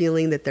this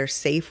feeling that they're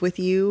safe with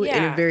you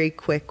in a very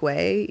quick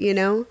way,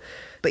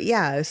 But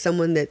yeah,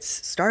 someone that's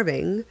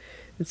starving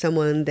and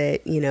someone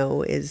that,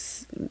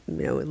 is,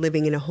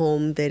 living in a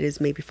home that is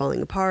maybe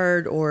falling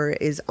apart or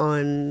is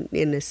in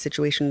a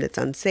situation that's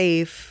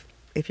unsafe,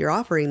 if you're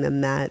offering them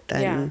that,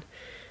 then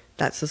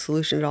that's the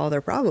solution to all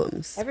their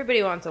problems.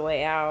 Everybody wants a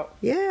way out.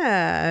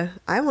 Yeah.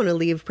 I want to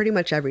leave pretty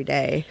much every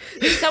day.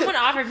 If someone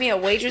offered me a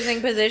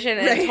waitressing position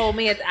and told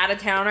me it's out of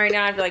town right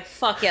now, I'd be like,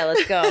 fuck yeah,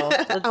 let's go.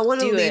 I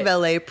want to leave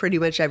LA pretty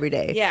much every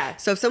day. Yeah.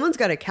 So if someone's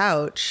got a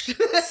couch.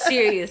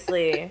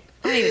 Seriously.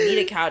 I don't even need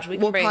a couch.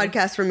 We'll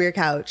podcast from your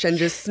couch and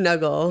just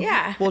snuggle.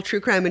 Yeah. We'll true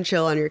crime and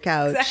chill on your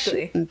couch.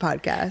 Exactly. And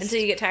podcast.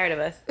 Until you get tired of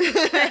us.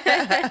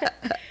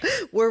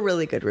 We're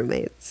really good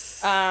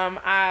roommates.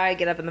 I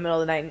get up in the middle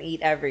of the night and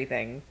eat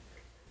everything.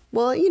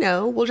 Well,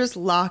 we'll just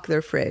lock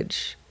their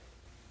fridge.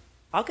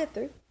 I'll get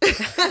through. It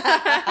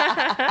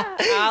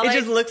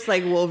just looks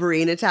like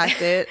Wolverine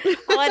attacked it.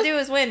 All I do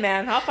is win,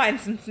 man. I'll find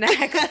some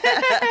snacks.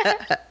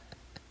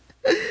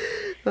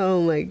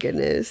 Oh my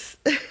goodness.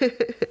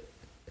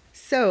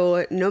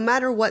 So no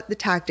matter what the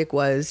tactic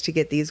was to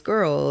get these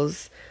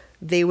girls,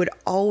 they would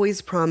always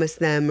promise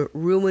them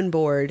room and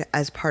board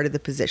as part of the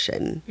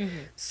position.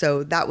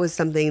 So that was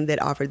something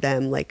that offered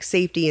them like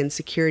safety and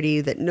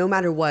security that no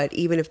matter what,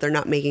 even if they're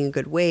not making a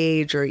good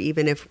wage or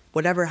even if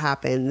whatever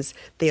happens,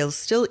 they'll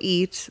still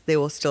eat, they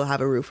will still have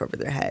a roof over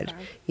their head,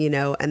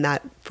 and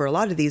that for a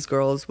lot of these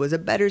girls was a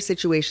better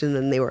situation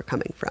than they were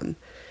coming from.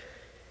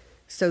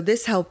 So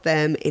this helped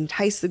them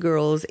entice the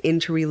girls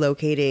into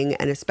relocating,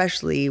 and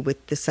especially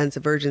with the sense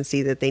of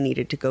urgency that they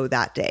needed to go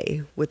that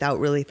day without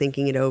really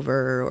thinking it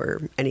over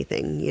or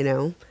anything,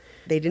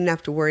 They didn't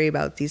have to worry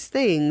about these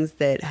things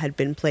that had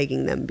been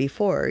plaguing them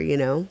before,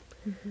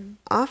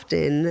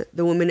 Often,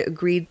 the women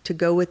agreed to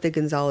go with the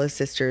Gonzalez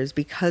sisters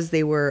because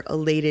they were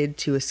elated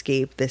to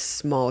escape this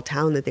small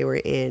town that they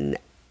were in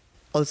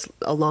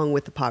along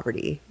with the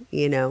poverty,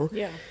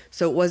 Yeah.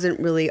 So it wasn't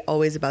really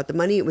always about the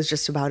money. It was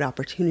just about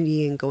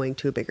opportunity and going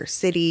to a bigger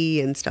city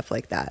and stuff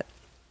like that.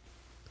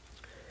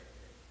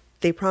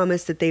 They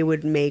promised that they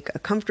would make a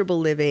comfortable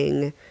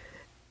living,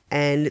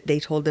 and they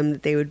told them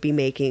that they would be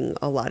making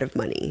a lot of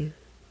money.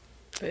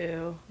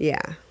 Boo.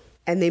 Yeah.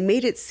 And they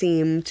made it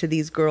seem to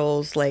these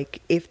girls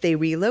like if they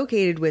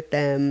relocated with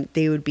them,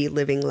 they would be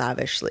living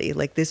lavishly.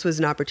 Like this was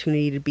an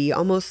opportunity to be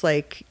almost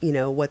like,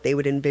 what they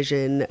would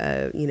envision,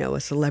 a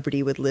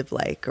celebrity would live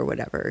like or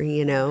whatever,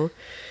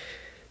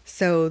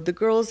 So the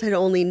girls had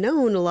only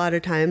known a lot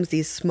of times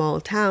these small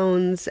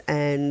towns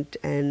and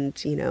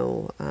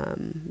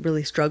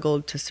really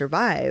struggled to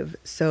survive.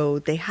 So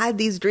they had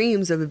these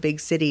dreams of a big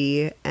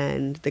city,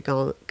 and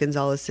the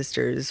Gonzalez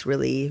sisters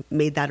really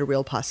made that a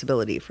real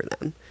possibility for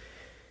them.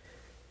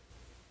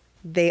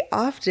 They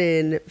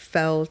often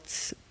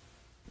felt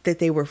that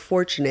they were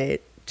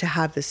fortunate to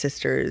have the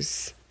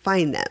sisters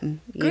find them.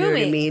 You know what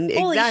I mean?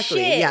 Holy exactly.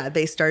 shit. Yeah.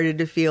 They started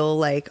to feel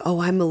like,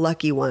 oh, I'm a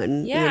lucky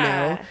one,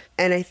 Yeah.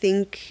 And I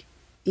think,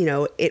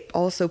 it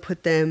also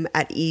put them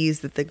at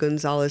ease that the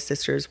Gonzalez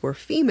sisters were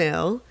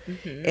female.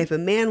 If a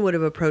man would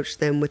have approached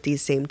them with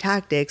these same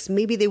tactics,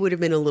 maybe they would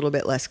have been a little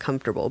bit less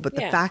comfortable. But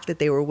the fact that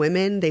they were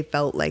women, they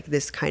felt like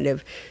this kind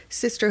of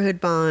sisterhood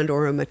bond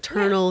or a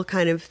maternal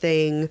kind of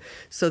thing.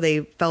 So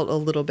they felt a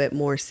little bit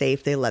more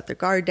safe. They let their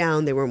guard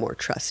down. They were more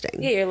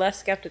trusting. Yeah, you're less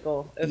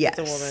skeptical if it's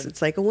a woman.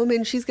 It's like a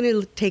woman, she's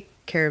going to take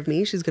care of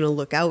me. She's going to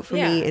look out for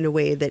me in a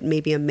way that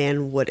maybe a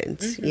man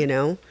wouldn't,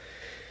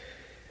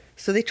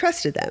 So they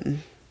trusted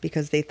them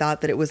because they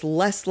thought that it was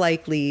less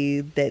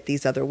likely that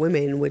these other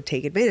women would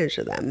take advantage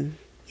of them.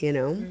 you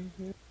know?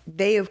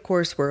 They, of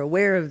course, were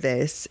aware of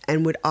this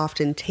and would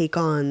often take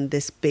on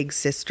this big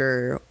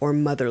sister or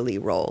motherly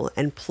role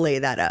and play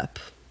that up.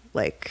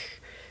 Like,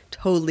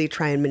 totally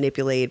try and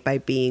manipulate by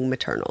being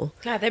maternal.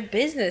 God, their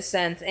business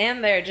sense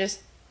and their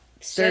just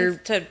They're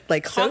sense to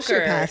like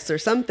conquer. sociopaths or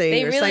something,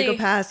 They or really-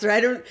 psychopaths,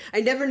 or I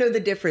never know the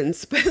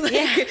difference, but like,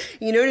 Yeah.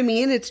 you know what I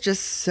mean? It's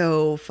just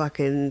so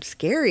fucking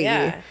scary.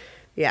 Yeah.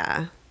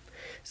 Yeah.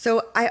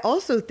 So I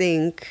also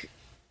think,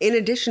 in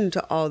addition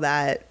to all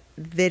that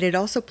it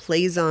also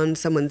plays on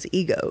someone's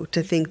ego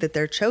to think that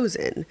they're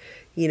chosen,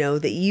 you know,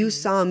 that you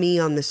saw me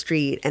on the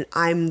street and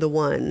I'm the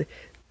one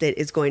that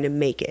is going to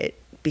make it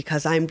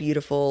because I'm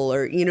beautiful,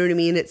 or, you know what I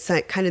mean? It's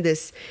like kind of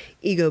this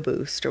ego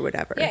boost or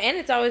whatever. Yeah, and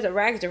it's always a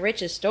rags to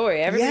riches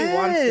story. Everybody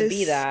wants to be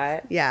Yes.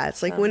 that. Yeah,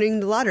 it's like winning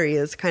the lottery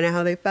is kind of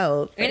how they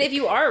felt. And if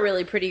you are a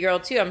really pretty girl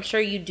too, I'm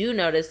sure you do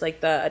notice like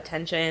the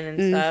attention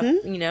and stuff,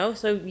 you know?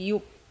 So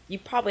you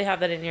probably have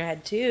that in your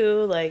head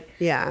too. Like,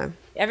 Yeah.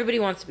 everybody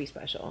wants to be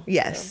special.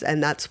 Yes, So.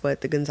 and that's what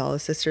the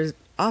Gonzalez sisters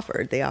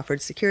offered. They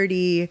offered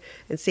security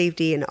and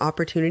safety and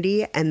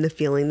opportunity and the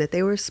feeling that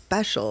they were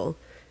special.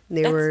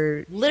 They That's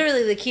were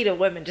literally the key to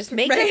women. Just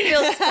make them Right.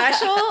 feel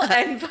special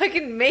and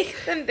fucking make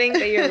them think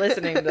that you're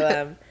listening to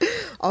them.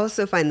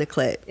 also find the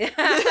clit.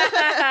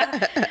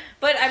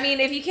 But I mean,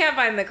 if you can't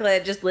find the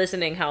clit, just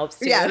listening helps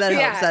too. Yeah, that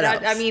helps, that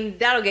helps. I mean,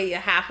 that'll get you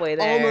halfway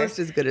there. Almost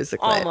as good as the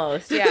clit.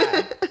 Almost,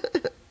 yeah.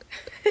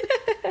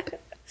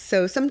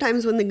 So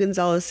sometimes when the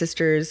Gonzalez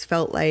sisters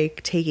felt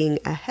like taking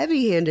a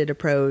heavy-handed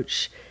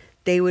approach,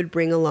 they would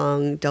bring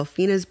along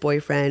Delfina's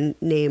boyfriend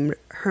named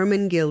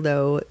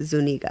Hermenegildo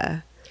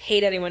Zuniga.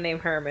 Hate anyone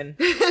named Herman.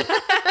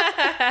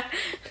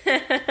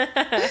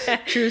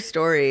 True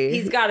story.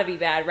 He's got to be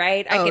bad,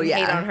 right? I can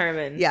hate on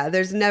Herman. Yeah,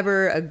 there's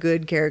never a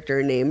good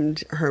character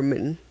named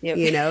Herman. Yep.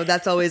 You know,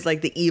 that's always like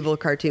the evil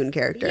cartoon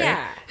character.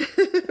 Yeah,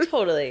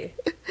 totally.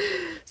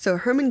 So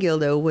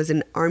Hermenegildo was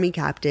an army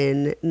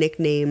captain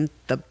nicknamed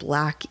the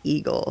Black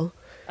Eagle.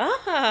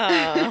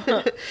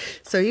 Oh.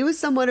 So he was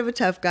somewhat of a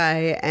tough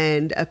guy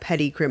and a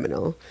petty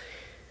criminal.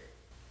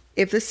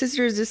 If the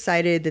sisters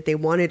decided that they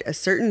wanted a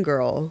certain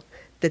girl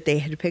that they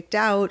had picked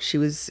out, she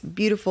was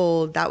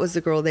beautiful, that was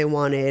the girl they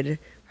wanted,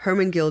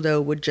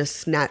 Hermenegildo would just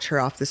snatch her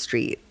off the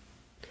street.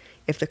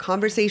 If the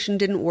conversation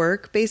didn't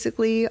work,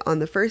 basically, on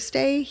the first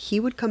day, he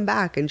would come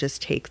back and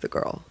just take the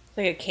girl.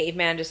 Like a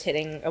caveman just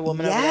hitting a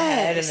woman over the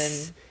head and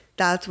then...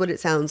 That's what it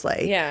sounds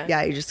like. Yeah.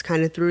 Yeah, he just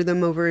kind of threw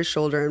them over his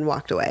shoulder and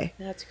walked away.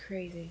 That's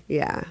crazy.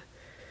 Yeah.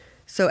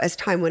 So as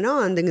time went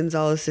on, the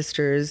Gonzalez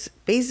sisters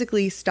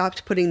basically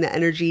stopped putting the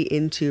energy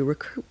into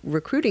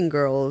recruiting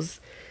girls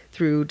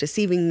through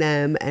deceiving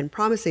them and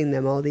promising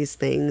them all these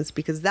things,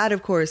 because that,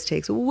 of course,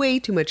 takes way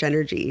too much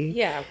energy.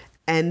 Yeah.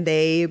 And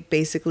they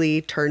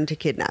basically turned to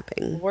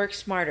kidnapping. Work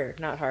smarter,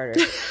 not harder.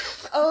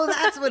 Oh,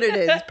 that's what it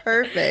is.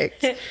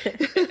 Perfect.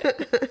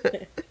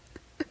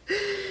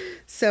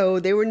 So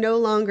they were no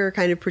longer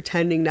kind of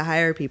pretending to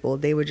hire people.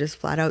 They would just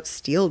flat out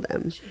steal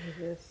them.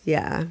 Jesus.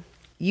 Yeah.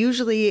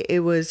 Usually it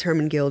was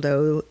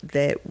Hermenegildo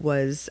that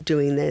was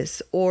doing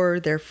this, or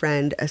their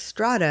friend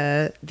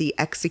Estrada, the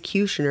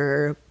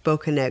executioner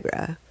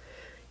Bocanegra.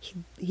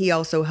 He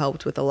also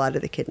helped with a lot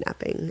of the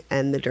kidnapping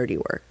and the dirty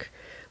work.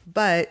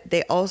 But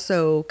they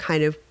also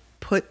kind of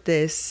put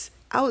this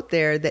out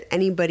there that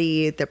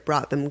anybody that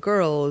brought them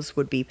girls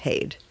would be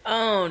paid.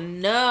 Oh,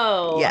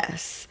 no.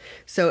 Yes.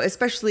 So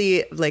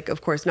especially, like,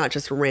 of course, not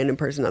just a random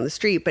person on the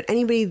street, but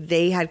anybody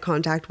they had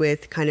contact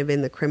with kind of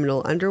in the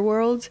criminal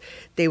underworld,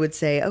 they would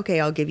say,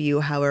 okay, I'll give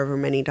you however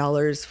many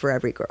dollars for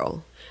every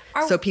girl.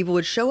 So people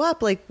would show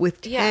up like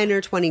with 10 or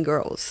 20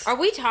 girls. Are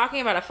we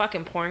talking about a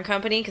fucking porn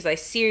company? Because I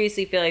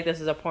seriously feel like this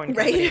is a porn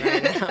company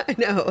right now. I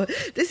know.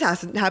 This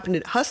happened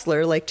at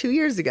Hustler like 2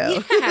 years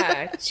ago.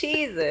 Yeah,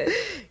 Jesus.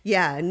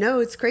 Yeah,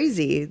 no, it's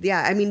crazy.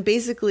 Yeah, I mean,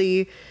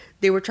 basically,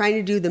 they were trying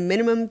to do the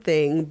minimum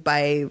thing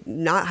by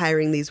not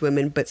hiring these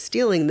women, but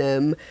stealing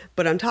them.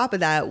 But on top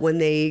of that, when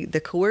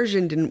the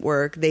coercion didn't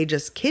work, they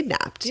just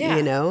kidnapped,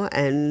 you know?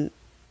 And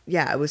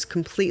yeah, it was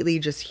completely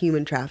just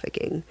human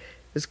trafficking.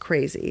 It was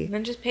crazy. And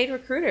then just paid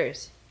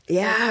recruiters.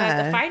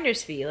 Yeah. The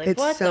finder's fee. Like, It's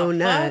what so the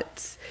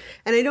nuts.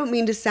 And I don't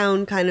mean to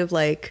sound kind of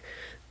like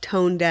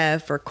tone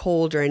deaf or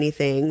cold or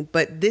anything,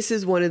 but this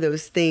is one of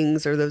those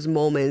things or those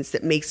moments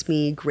that makes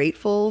me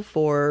grateful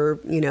for,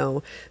 you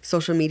know,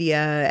 social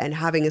media and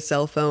having a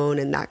cell phone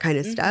and that kind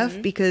of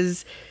stuff,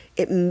 because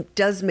it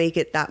does make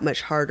it that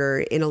much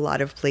harder in a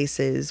lot of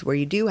places where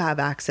you do have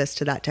access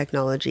to that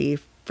technology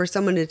for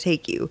someone to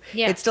take you.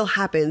 Yeah. It still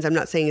happens. I'm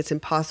not saying it's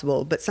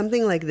impossible, but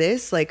something like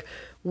this, like,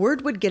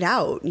 word would get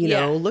out, you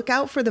know, look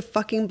out for the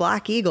fucking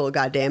Black Eagle,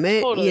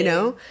 goddammit, Totally. you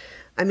know?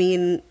 I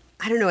mean,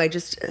 I don't know.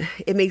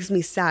 It makes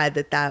me sad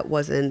that that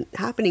wasn't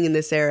happening in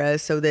this era,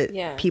 so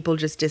that people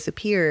just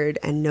disappeared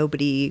and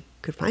nobody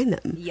could find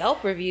them.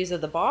 Yelp reviews of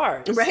the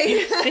bars.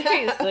 Right?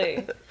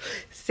 Seriously.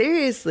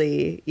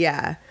 Seriously.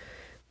 Yeah.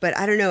 But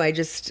I don't know. I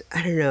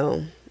don't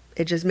know.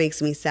 It just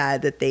makes me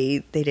sad that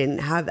they didn't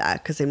have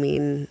that. 'Cause I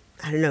mean,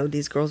 I don't know.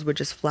 These girls would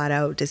just flat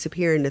out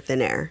disappear into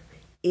thin air.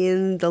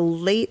 In the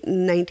late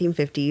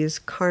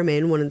 1950s,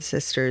 Carmen, one of the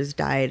sisters,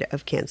 died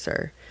of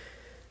cancer.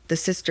 The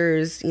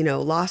sisters,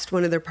 lost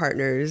one of their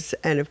partners.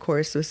 And of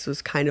course, this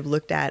was kind of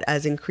looked at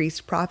as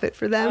increased profit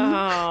for them.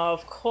 Oh,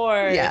 of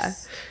course. Yeah.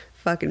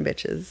 Fucking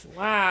bitches.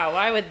 Wow.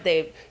 Why would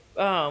they?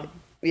 Oh.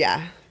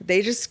 Yeah.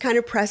 They just kind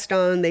of pressed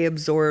on. They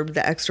absorbed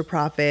the extra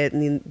profit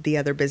and the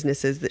other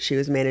businesses that she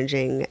was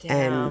managing.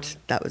 Damn. And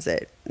that was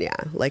it. Yeah.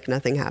 Like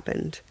nothing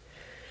happened.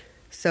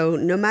 So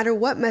no matter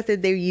what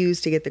method they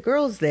used to get the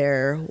girls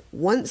there,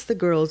 once the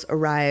girls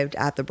arrived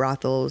at the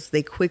brothels,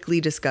 they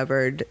quickly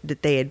discovered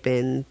that they had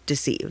been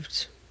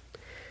deceived.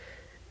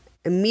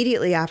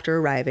 Immediately after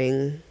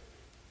arriving,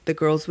 the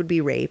girls would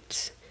be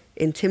raped,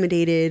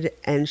 intimidated,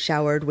 and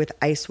showered with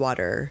ice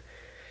water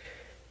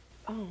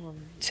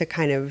to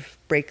kind of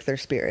break their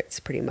spirits,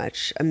 pretty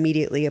much,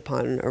 immediately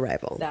upon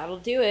arrival. That'll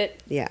do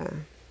it. Yeah.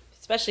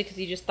 Especially because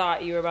you just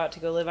thought you were about to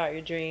go live out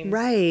your dream.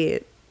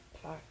 Right.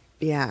 Fuck.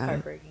 Yeah.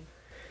 Heartbreaking.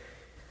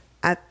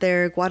 At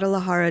their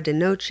Guadalajara de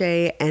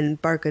Noche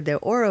and Barca de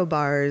Oro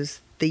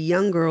bars, the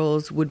young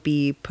girls would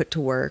be put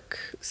to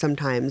work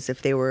sometimes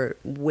if they were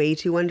way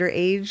too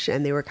underage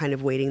and they were kind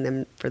of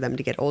waiting for them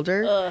to get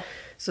older. Ugh.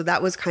 So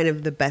that was kind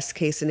of the best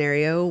case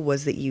scenario,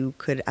 was that you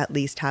could at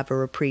least have a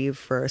reprieve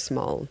for a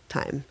small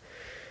time.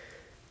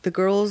 The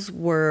girls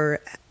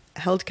were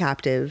held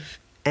captive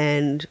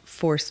and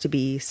forced to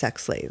be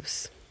sex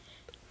slaves.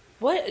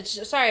 What?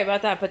 Sorry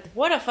about that, but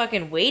what a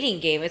fucking waiting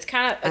game. It's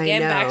kind of,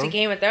 again, back to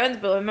Game of Thrones,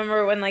 but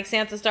remember when, like,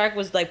 Sansa Stark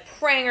was, like,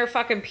 praying her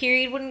fucking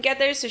period wouldn't get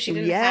there so she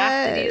didn't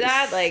have to do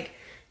that? Like,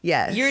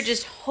 yes. You're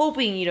just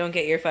hoping you don't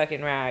get your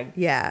fucking rag.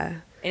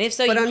 Yeah. And if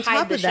so, but you on hide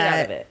top the of shit that,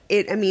 out of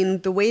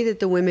it. The way that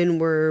the women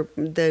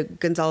the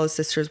Gonzalez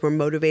sisters were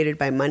motivated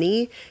by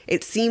money,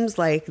 it seems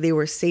like they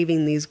were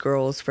saving these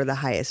girls for the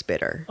highest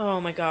bidder.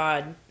 Oh, my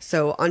God.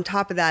 So on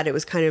top of that, it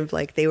was kind of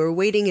like they were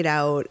waiting it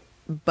out,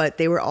 but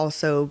they were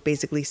also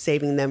basically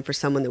saving them for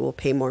someone that will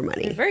pay more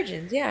money. The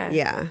virgins, yeah.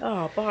 Yeah.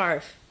 Oh,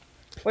 barf.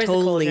 Where's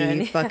totally the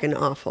cauldron? Fucking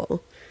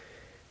awful.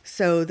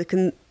 So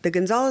the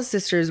Gonzalez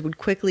sisters would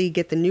quickly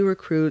get the new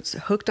recruits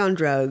hooked on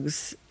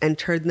drugs and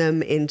turn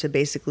them into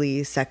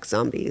basically sex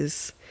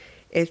zombies.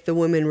 If the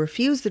women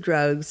refused the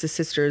drugs, the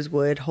sisters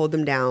would hold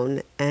them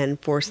down and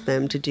force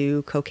them to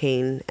do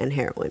cocaine and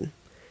heroin.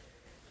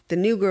 The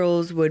new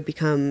girls would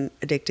become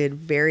addicted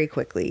very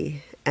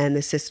quickly, and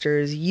the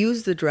sisters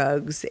used the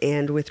drugs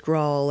and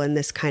withdrawal and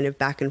this kind of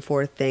back and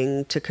forth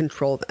thing to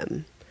control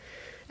them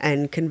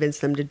and convince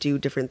them to do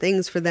different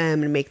things for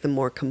them and make them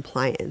more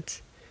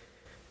compliant.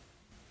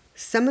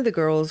 Some of the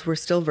girls were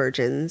still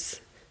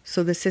virgins,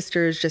 so the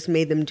sisters just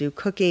made them do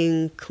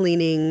cooking,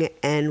 cleaning,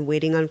 and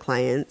waiting on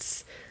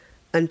clients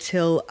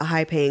until a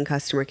high-paying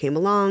customer came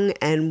along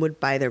and would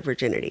buy their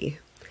virginity.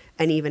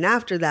 And even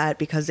after that,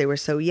 because they were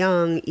so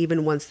young,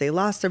 even once they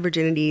lost their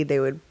virginity, they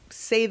would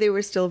say they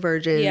were still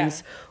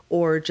virgins,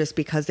 or just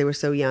because they were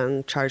so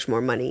young, charge more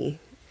money.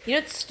 You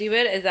know what's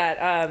stupid is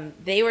that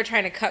they were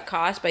trying to cut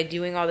costs by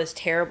doing all this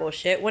terrible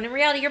shit, when in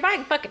reality you're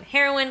buying fucking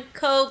heroin,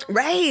 coke,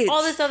 right?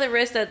 All this other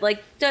risk that,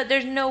 like,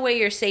 there's no way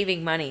you're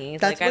saving money.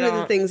 That's like, one of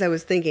the things I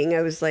was thinking.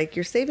 I was like,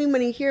 you're saving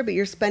money here, but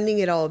you're spending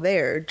it all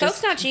there.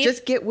 Coke's not cheap.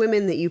 Just get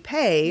women that you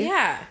pay.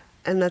 Yeah.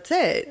 And that's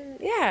it.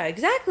 Yeah,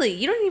 exactly.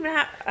 You don't even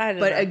have... I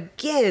don't know.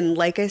 Again,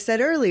 like I said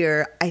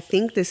earlier, I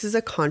think this is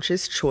a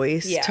conscious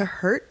choice to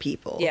hurt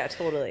people. Yeah,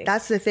 totally.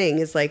 That's the thing,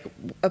 is like,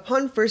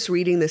 upon first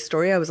reading this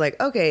story, I was like,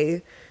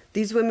 okay,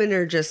 these women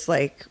are just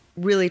like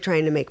really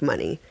trying to make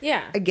money.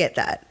 Yeah. I get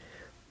that.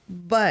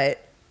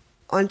 But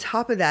on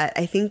top of that,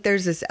 I think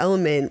there's this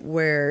element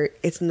where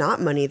it's not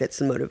money that's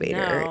the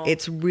motivator. No.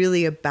 It's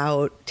really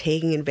about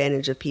taking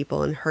advantage of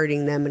people and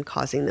hurting them and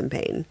causing them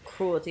pain.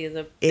 Cruelty is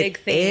a big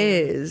thing. It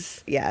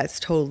is. Yeah, it's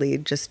totally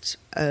just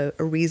a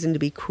reason to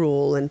be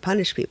cruel and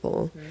punish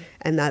people. Mm-hmm.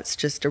 And that's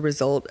just a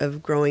result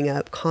of growing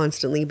up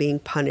constantly being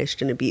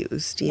punished and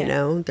abused, you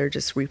know? They're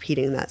just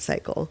repeating that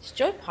cycle. Just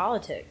join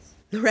politics.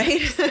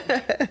 Right?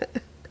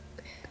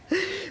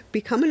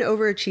 Become an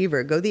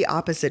overachiever. Go the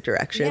opposite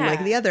direction,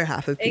 like the other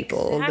half of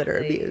people that are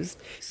abused.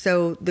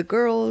 So the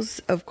girls,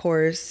 of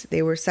course,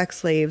 they were sex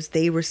slaves.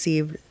 They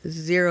received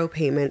zero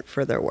payment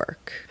for their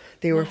work.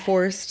 They were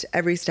forced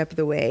every step of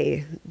the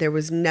way. There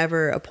was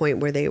never a point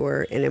where they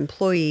were an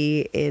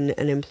employee in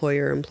an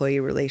employer-employee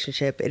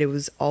relationship. It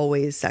was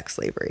always sex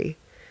slavery.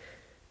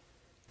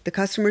 The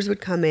customers would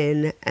come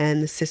in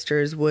and the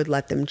sisters would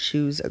let them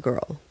choose a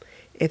girl.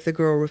 If the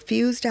girl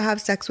refused to have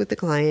sex with the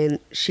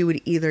client, she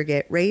would either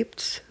get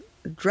raped,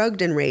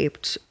 drugged and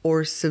raped,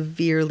 or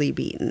severely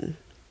beaten.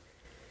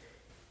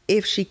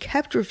 If she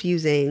kept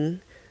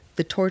refusing,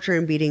 the torture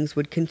and beatings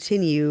would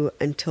continue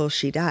until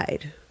she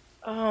died.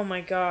 Oh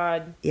my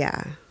God.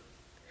 Yeah.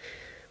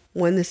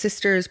 When the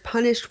sisters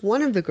punished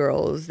one of the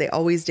girls, they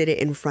always did it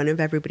in front of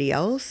everybody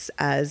else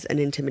as an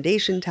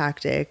intimidation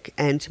tactic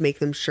and to make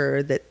them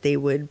sure that they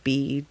would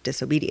be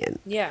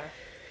disobedient. Yeah.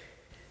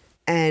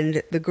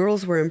 And the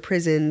girls were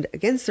imprisoned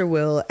against their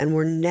will and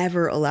were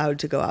never allowed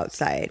to go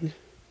outside.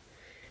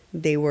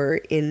 They were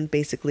in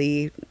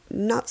basically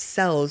not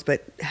cells,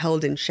 but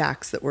held in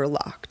shacks that were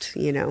locked,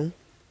 you know?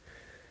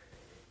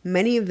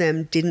 Many of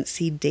them didn't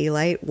see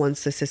daylight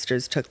once the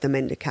sisters took them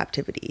into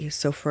captivity.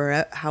 So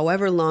for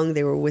however long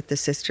they were with the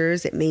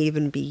sisters, it may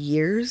even be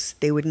years,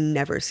 they would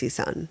never see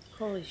sun.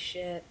 Holy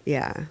shit.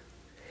 Yeah.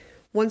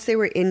 Once they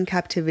were in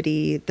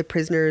captivity, the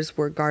prisoners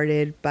were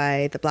guarded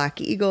by the Black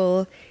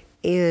Eagle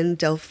and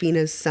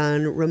Delfina's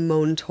son,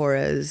 Ramon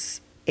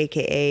Torres,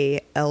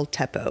 a.k.a. El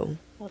Tepo.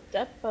 El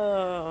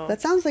Tepo. That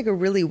sounds like a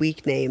really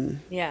weak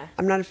name. Yeah.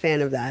 I'm not a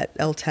fan of that.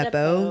 El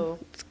Tepo.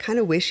 It's kind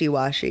of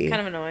wishy-washy.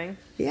 Kind of annoying.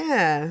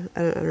 Yeah.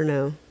 I don't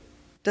know.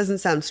 Doesn't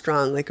sound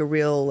strong, like a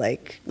real,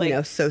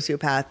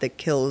 sociopath that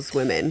kills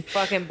women.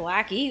 Fucking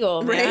Black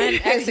Eagle, man.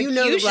 Right? You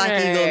know the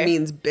Black Eagle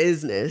means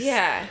business.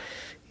 Yeah.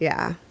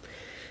 Yeah.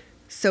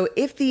 So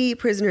if the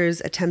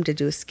prisoners attempted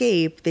to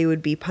escape, they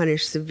would be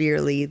punished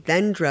severely,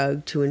 then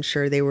drugged to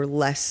ensure they were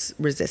less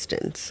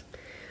resistant.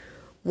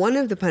 One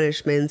of the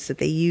punishments that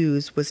they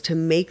used was to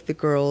make the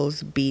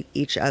girls beat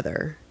each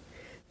other.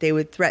 They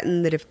would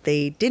threaten that if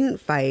they didn't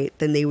fight,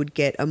 then they would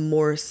get a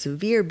more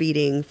severe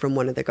beating from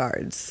one of the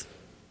guards.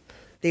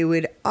 They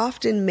would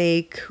often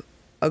make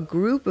a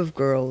group of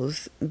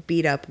girls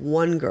beat up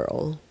one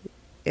girl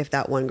if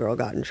that one girl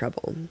got in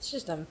trouble. It's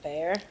just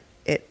unfair.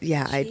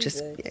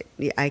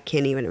 I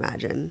can't even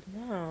imagine.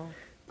 No.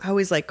 I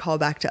always call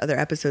back to other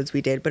episodes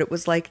we did, but it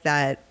was like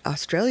that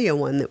Australia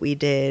one that we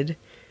did,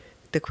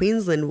 the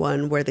Queensland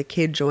one where the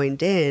kid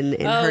joined in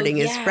and hurting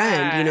his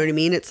friend. You know what I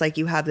mean? It's like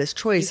you have this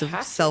choice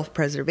of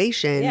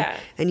self-preservation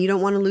and you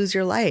don't want to lose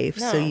your life.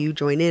 No. So you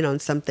join in on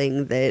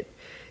something that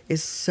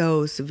is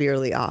so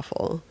severely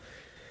awful,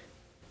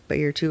 but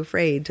you're too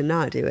afraid to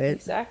not do it.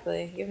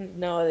 Exactly. You have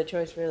no other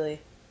choice, really.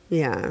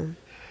 Yeah.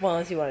 Well,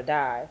 unless you want to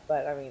die,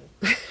 but I mean.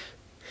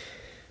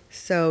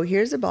 So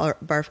here's a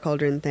barf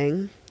cauldron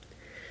thing.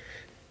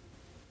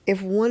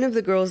 If one of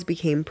the girls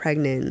became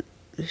pregnant,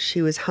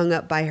 she was hung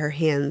up by her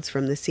hands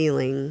from the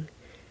ceiling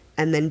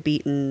and then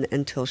beaten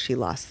until she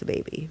lost the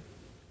baby.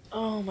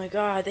 Oh my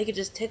God, they could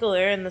just tickle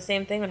her and the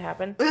same thing would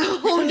happen.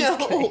 Oh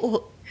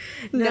no.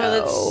 No,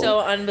 that's so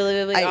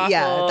unbelievably awful.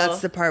 Yeah,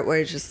 that's the part where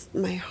it's just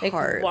my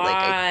heart. Why?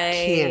 I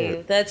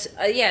can't. That's,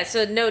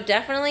 so no,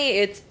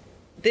 definitely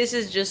this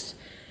is just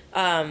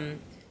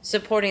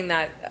supporting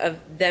that of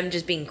them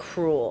just being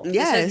cruel.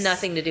 Yes. This has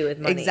nothing to do with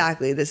money.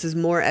 Exactly. This is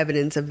more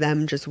evidence of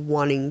them just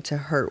wanting to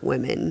hurt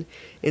women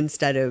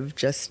instead of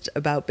just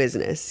about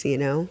business, you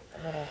know?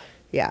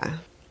 Yeah.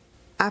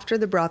 After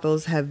the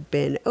brothels have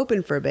been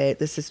open for a bit,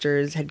 the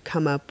sisters had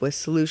come up with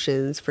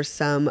solutions for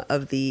some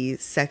of the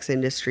sex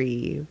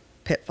industry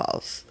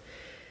pitfalls.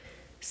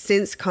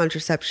 Since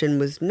contraception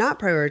was not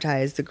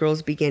prioritized, the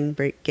girls began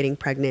getting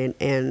pregnant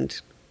and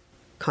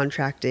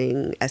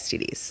contracting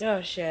STDs.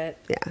 Oh, shit.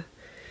 Yeah.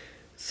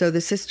 So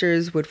the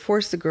sisters would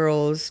force the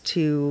girls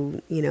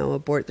to,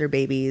 abort their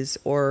babies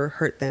or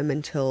hurt them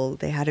until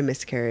they had a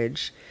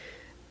miscarriage.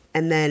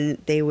 And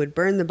then they would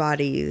burn the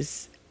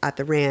bodies at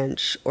the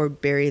ranch or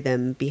bury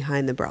them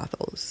behind the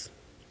brothels.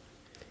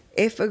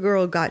 If a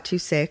girl got too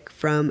sick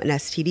from an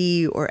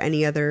STD or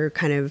any other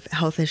kind of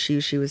health issue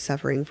she was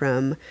suffering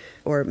from,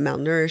 or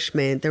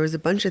malnourishment, there was a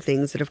bunch of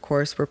things that, of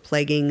course, were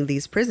plaguing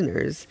these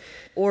prisoners,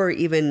 or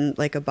even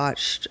like a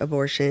botched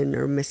abortion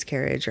or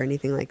miscarriage or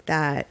anything like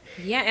that.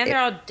 Yeah, and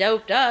they're all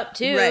doped up,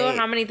 too. Right.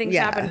 How many things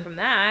happen from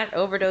that?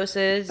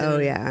 Overdoses. Oh,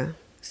 yeah.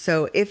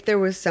 So if there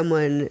was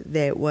someone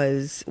that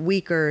was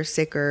weaker,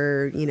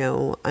 sicker,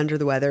 under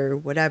the weather,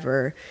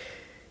 whatever,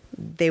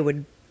 they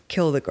would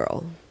kill the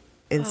girl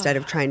instead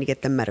of trying to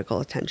get them medical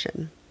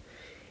attention.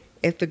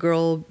 If the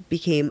girl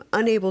became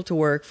unable to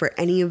work for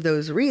any of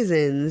those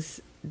reasons,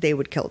 they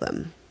would kill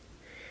them.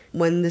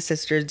 When the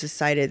sisters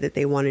decided that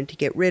they wanted to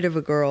get rid of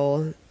a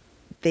girl,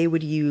 they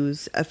would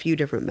use a few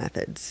different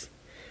methods.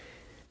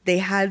 They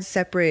had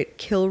separate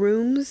kill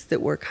rooms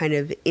that were kind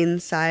of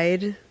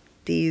inside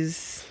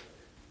these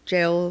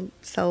jail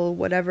cell,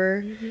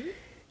 whatever. Mm-hmm.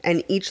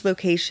 And each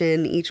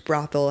location, each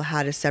brothel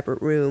had a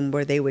separate room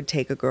where they would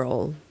take a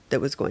girl that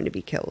was going to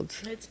be killed.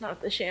 It's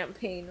not the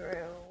champagne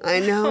room.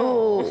 I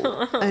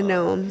know. I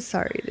know. I'm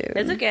sorry, dude.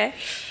 It's okay.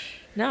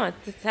 No,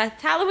 it's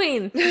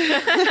Halloween.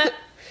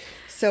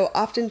 So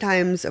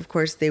oftentimes, of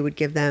course, they would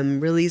give them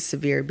really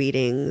severe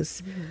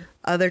beatings. Mm-hmm.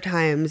 Other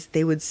times,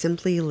 they would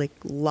simply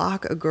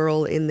lock a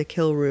girl in the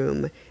kill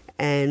room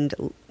and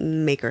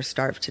make her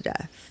starve to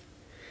death.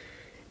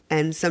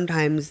 And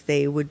sometimes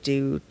they would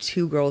do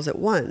two girls at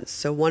once.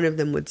 So one of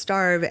them would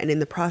starve, and in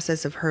the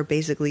process of her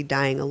basically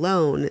dying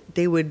alone,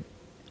 they would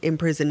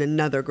imprison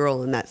another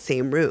girl in that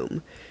same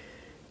room.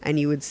 And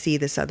you would see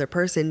this other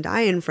person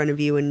die in front of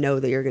you and know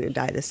that you're going to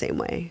die the same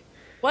way.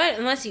 What?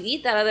 Unless you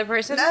eat that other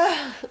person?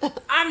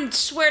 I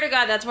swear to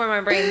God, that's where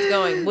my brain's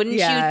going. Wouldn't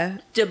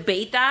you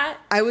debate that?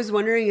 I was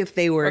wondering if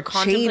they were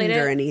chained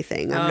or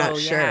anything. I'm not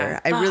sure. Yeah.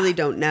 I really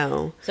don't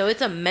know. So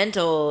it's a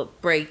mental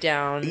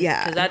breakdown.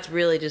 Yeah. Because that's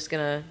really just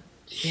going to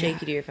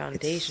shake you to your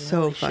foundation. It's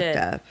so Holy fucked shit.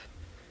 up.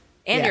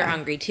 And you're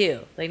hungry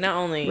too. Not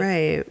only...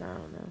 Right. I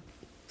don't know.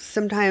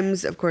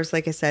 Sometimes, of course,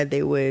 like I said,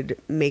 they would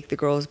make the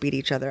girls beat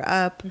each other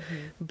up.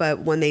 But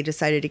when they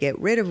decided to get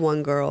rid of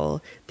one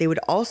girl, they would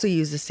also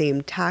use the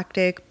same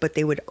tactic, but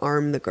they would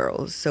arm the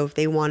girls. So if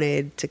they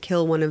wanted to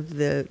kill one of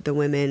the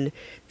women,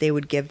 they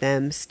would give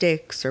them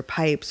sticks or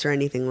pipes or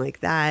anything like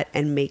that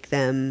and make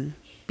them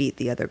beat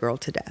the other girl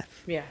to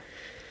death. Yeah.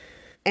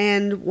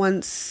 And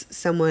once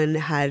someone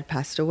had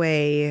passed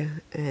away,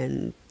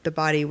 and the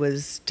body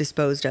was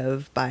disposed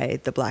of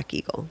by the Black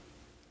Eagle.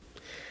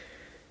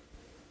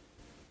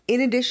 In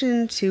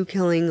addition to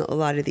killing a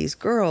lot of these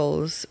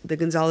girls, the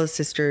Gonzalez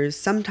sisters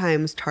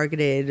sometimes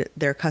targeted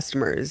their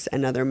customers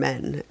and other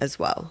men as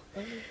well.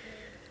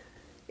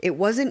 It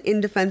wasn't in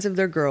defense of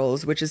their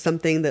girls, which is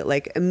something that,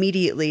 like,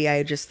 immediately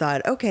I just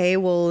thought, okay,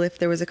 well, if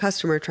there was a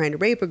customer trying to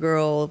rape a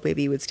girl,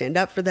 maybe you would stand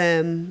up for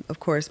them. Of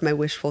course, my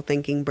wishful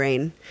thinking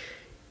brain.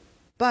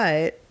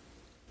 But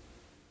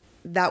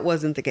that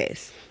wasn't the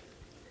case.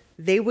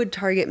 They would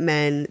target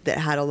men that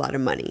had a lot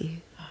of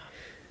money.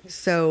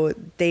 So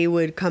they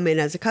would come in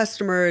as a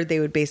customer,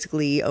 they would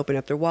basically open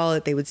up their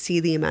wallet, they would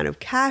see the amount of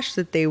cash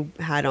that they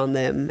had on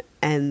them,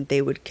 and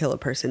they would kill a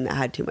person that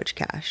had too much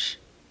cash.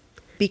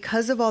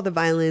 Because of all the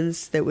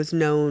violence that was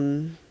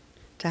known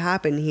to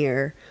happen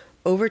here,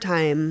 over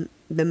time,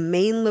 the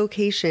main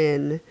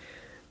location,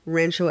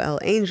 Rancho El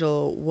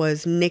Angel,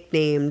 was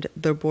nicknamed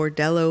the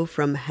Bordello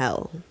From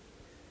Hell.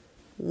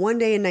 One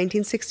day in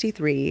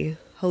 1963,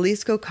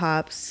 Jalisco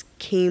cops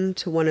came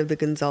to one of the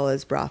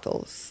Gonzalez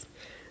brothels.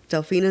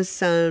 Delfina's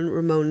son,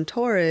 Ramon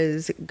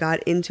Torres,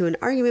 got into an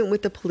argument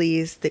with the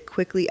police that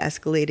quickly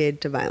escalated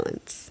to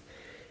violence.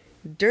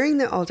 During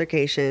the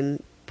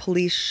altercation,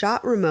 police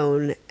shot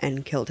Ramon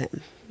and killed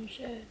him. Oh,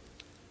 shit.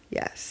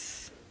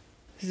 Yes.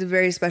 This is a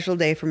very special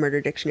day for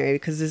Murder Dictionary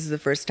because this is the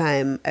first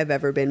time I've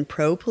ever been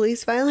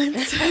pro-police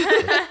violence.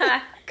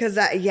 Because,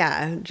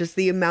 just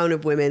the amount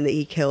of women that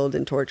he killed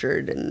and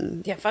tortured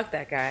and... Yeah, fuck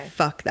that guy.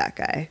 Fuck that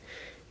guy.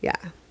 Yeah.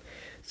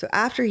 So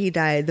after he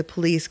died, the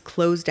police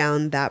closed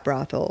down that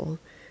brothel.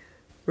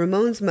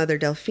 Ramon's mother,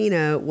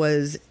 Delfina,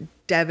 was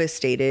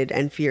devastated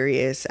and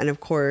furious. And of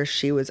course,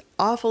 she was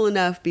awful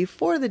enough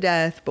before the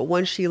death, but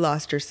once she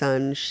lost her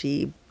son,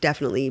 she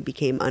definitely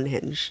became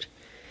unhinged.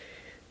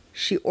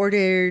 She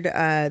ordered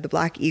the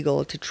Black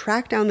Eagle to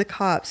track down the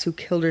cops who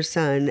killed her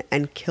son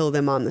and kill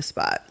them on the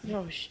spot.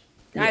 Oh,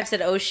 I've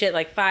said "oh shit"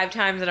 like 5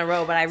 times in a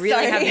row, but I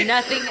really have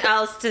nothing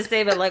else to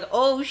say but like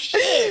 "oh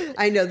shit."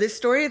 I know this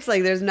story. It's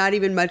like there's not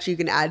even much you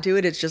can add to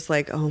it. It's just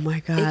like, oh my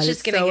god, it's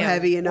just so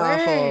heavy and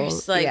awful.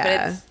 Like,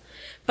 yeah.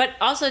 but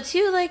also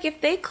too, like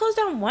if they close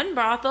down one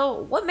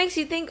brothel, what makes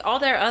you think all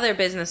their other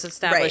business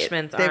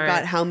establishments They've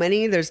got how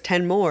many? There's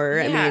 10 more.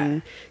 Yeah. I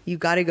mean, you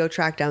got to go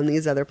track down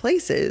these other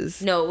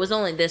places. No, it was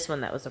only this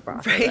one that was a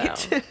brothel.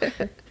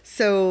 Right.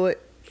 So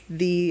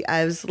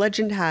as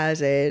legend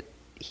has it,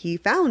 he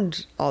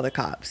found all the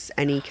cops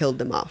and he killed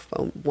them off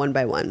one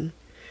by one.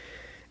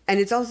 And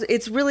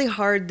it's really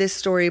hard, this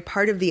story.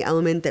 Part of the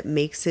element that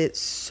makes it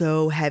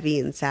so heavy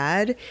and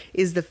sad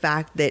is the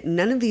fact that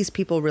none of these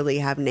people really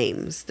have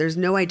names. There's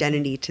no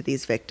identity to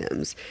these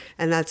victims.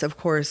 And that's, of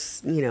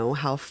course,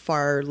 how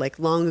far,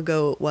 long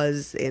ago it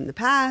was in the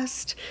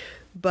past,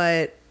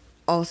 but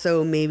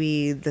also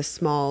maybe the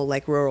small,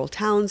 rural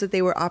towns that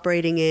they were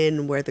operating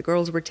in, where the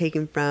girls were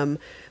taken from.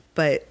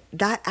 But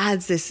that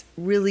adds this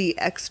really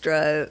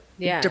extra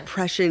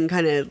depression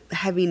kind of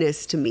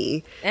heaviness to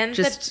me. And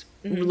just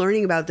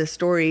learning about this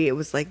story, it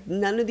was like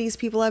none of these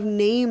people have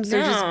names.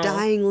 They're just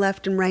dying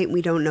left and right, and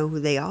we don't know who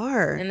they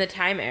are. In the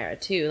time era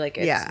too,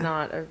 it's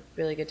not a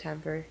really good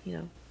time for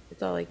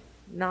it's all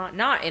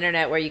not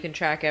internet where you can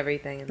track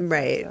everything. And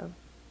right? Stuff, so.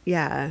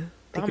 Yeah,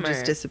 they could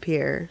just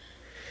disappear.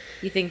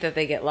 You think that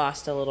they get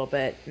lost a little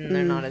bit and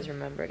they're not as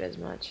remembered as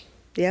much.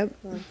 Yep,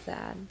 that's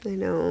sad. I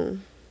know.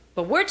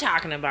 But we're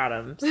talking about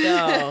them,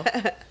 so...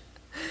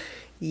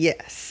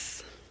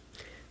 Yes.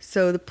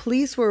 So the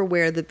police were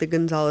aware that the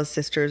Gonzalez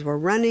sisters were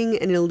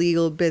running an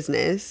illegal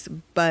business,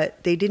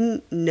 but they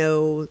didn't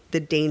know the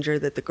danger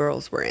that the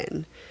girls were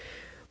in.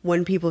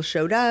 When people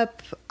showed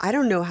up, I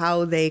don't know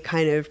how they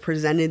kind of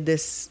presented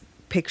this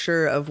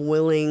picture of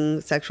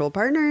willing sexual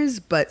partners,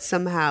 but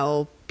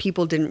somehow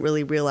people didn't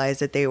really realize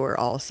that they were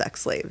all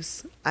sex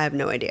slaves. I have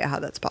no idea how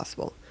that's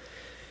possible.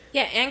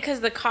 Yeah, and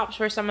because the cops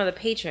were some of the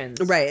patrons.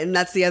 Right, and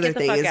that's the other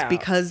thing, is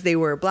because they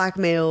were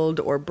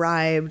blackmailed or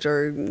bribed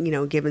or,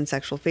 given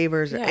sexual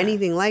favors or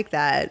anything like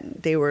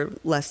that, they were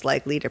less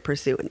likely to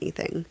pursue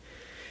anything.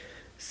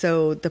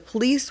 So the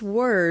police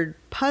were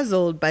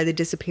puzzled by the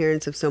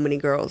disappearance of so many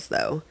girls,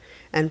 though.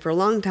 And for a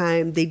long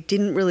time, they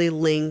didn't really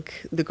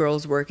link the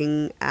girls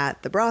working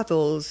at the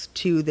brothels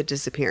to the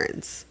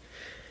disappearance.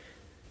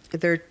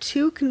 There are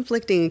 2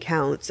 conflicting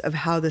accounts of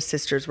how the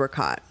sisters were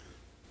caught.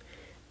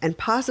 And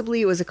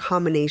possibly it was a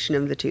combination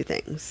of the 2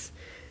 things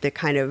that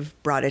kind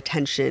of brought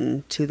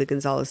attention to the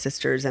Gonzalez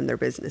sisters and their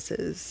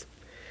businesses.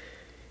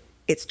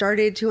 It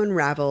started to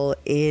unravel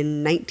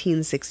in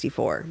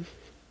 1964.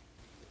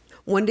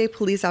 One day,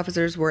 police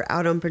officers were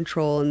out on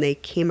patrol and they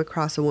came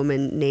across a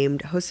woman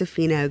named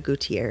Josefina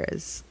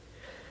Gutierrez.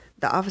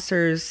 The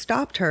officers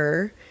stopped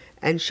her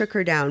and shook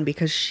her down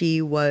because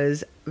she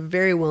was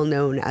very well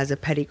known as a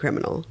petty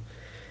criminal.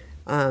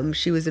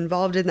 She was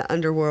involved in the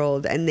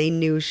underworld, and they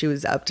knew she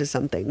was up to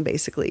something,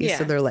 basically. Yeah.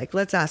 So they're like,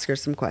 let's ask her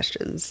some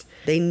questions.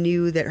 They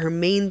knew that her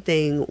main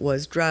thing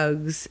was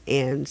drugs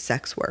and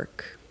sex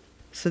work.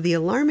 So the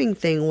alarming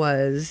thing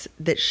was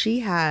that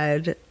she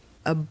had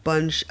a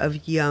bunch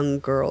of young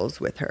girls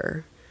with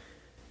her.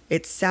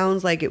 It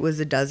sounds like it was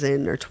a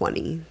dozen or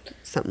 20,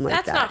 something like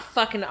that. That's not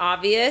fucking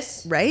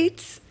obvious.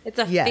 Right? It's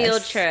a Yes.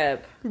 field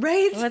trip.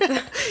 Right? What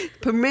the-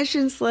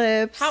 Permission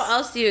slips. How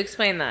else do you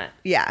explain that?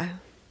 Yeah.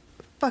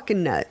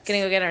 Fucking nuts.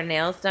 Gonna go get our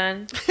nails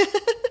done?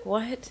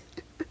 What?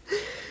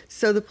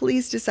 So the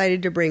police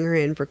decided to bring her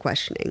in for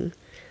questioning.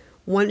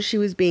 Once she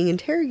was being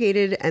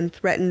interrogated and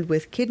threatened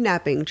with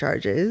kidnapping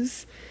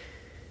charges,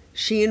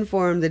 she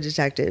informed the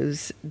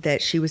detectives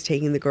that she was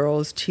taking the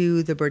girls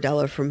to the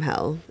Bordello From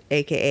Hell,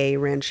 aka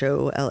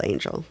Rancho El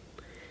Angel.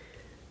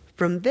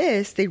 From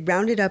this, they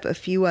rounded up a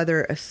few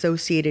other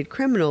associated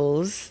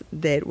criminals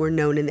that were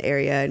known in the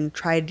area and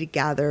tried to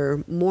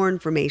gather more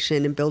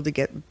information and build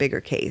a bigger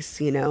case,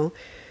 you know?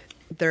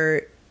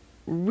 Their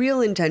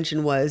real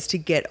intention was to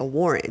get a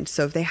warrant.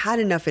 So if they had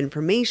enough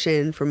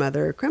information from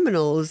other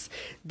criminals,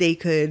 they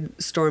could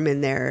storm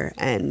in there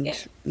and,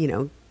 you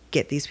know,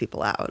 get these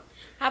people out.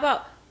 How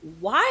about,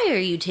 why are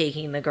you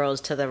taking the girls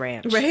to the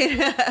ranch? Right?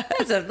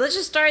 Let's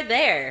just start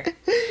there.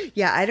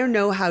 Yeah, I don't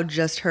know how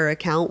just her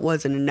account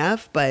wasn't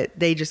enough, but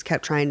they just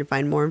kept trying to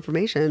find more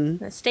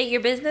information. State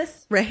your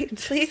business, Right?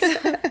 please.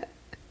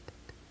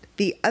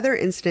 The other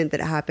incident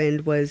that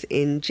happened was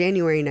in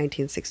January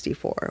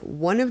 1964.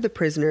 One of the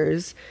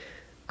prisoners,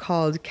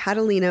 called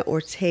Catalina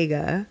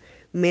Ortega,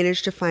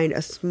 managed to find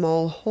a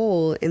small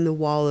hole in the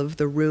wall of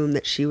the room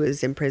that she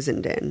was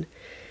imprisoned in.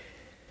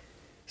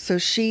 So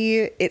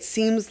she, it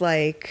seems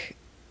like,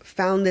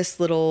 found this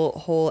little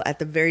hole at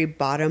the very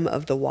bottom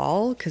of the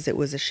wall because it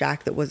was a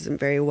shack that wasn't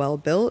very well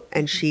built,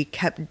 and she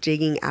kept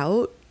digging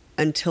out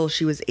until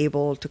she was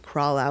able to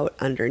crawl out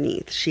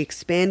underneath. She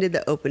expanded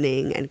the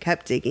opening and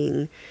kept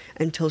digging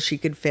until she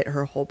could fit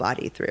her whole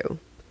body through.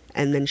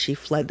 And then she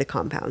fled the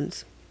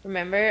compounds.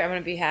 Remember, I'm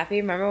gonna be happy.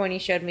 Remember when you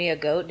showed me a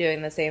goat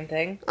doing the same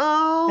thing?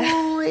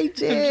 Oh, I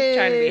did. I'm just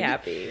trying to be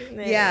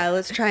happy. Yeah,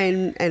 let's try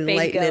and Baby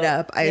lighten it goat.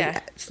 up.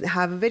 I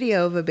have a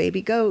video of a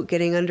baby goat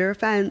getting under a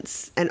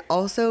fence and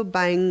also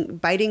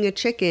biting a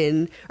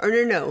chicken. Or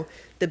no.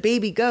 The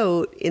baby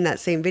goat in that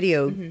same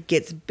video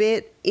gets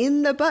bit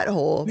in the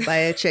butthole by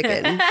a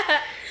chicken.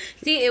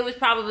 See, it was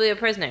probably a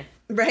prisoner.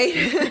 Right?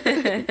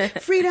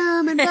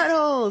 Freedom and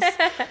buttholes.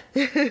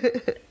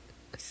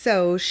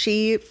 So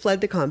she fled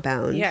the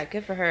compound. Yeah,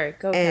 good for her.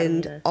 Go,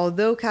 And Catalina.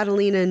 although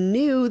Catalina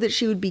knew that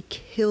she would be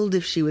killed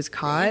if she was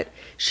caught,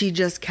 she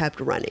just kept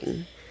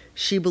running.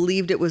 She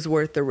believed it was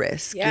worth the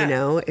risk, Yeah. you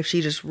know? If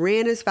she just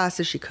ran as fast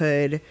as she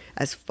could,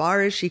 as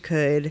far as she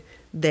could,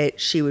 that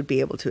she would be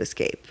able to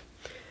escape.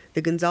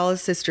 The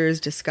Gonzalez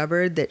sisters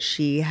discovered that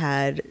she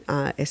had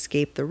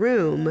escaped the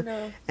room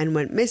and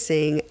went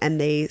missing, and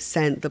they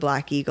sent the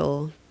Black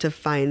Eagle to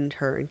find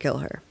her and kill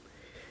her.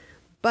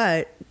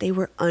 But they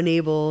were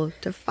unable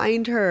to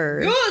find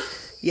her.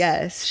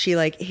 Yes, she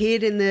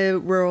hid in the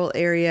rural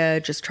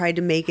area, just tried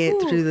to make it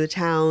through the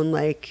town,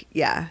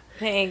 yeah.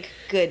 Thank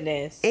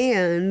goodness.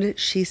 And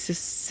she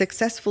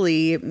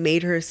successfully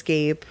made her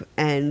escape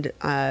and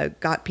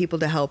got people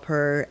to help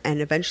her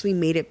and eventually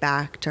made it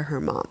back to her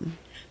mom.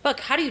 Fuck,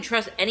 how do you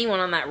trust anyone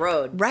on that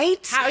road?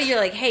 Right? How you're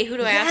like, hey, who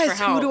do I ask for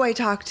help? Who do I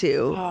talk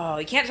to? Oh,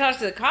 you can't talk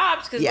to the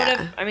cops because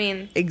what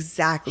if,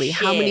 Exactly.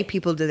 How many shit.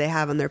 people do they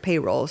have on their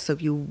payroll? So if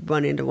you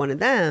run into one of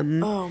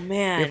them, oh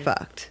man, you're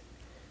fucked.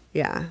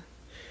 Yeah.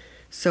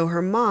 So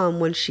her mom,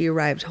 when she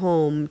arrived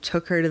home,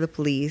 took her to the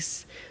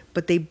police,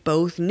 but they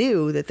both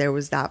knew that there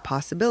was that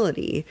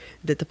possibility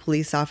that the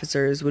police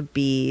officers would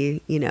be,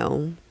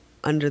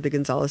 under the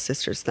Gonzalez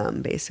sisters'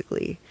 thumb,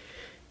 basically.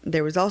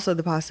 There was also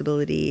the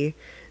possibility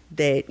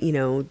that,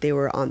 they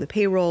were on the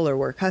payroll or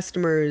were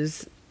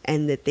customers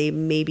and that they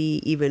maybe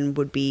even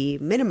would be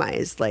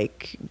minimized,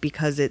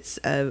 because it's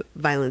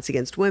violence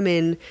against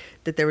women,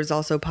 that there was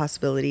also a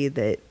possibility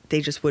that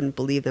they just wouldn't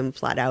believe them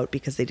flat out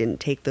because they didn't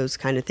take those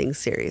kind of things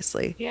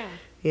seriously. Yeah.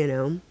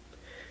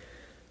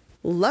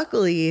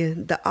 Luckily,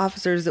 the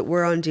officers that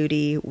were on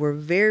duty were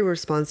very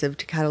responsive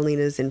to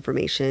Catalina's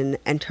information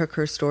and took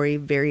her story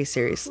very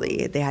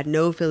seriously. They had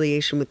no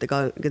affiliation with the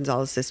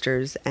Gonzalez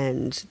sisters,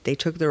 and they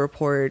took the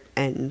report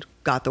and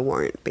got the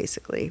warrant,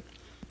 basically.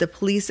 The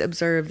police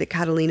observed that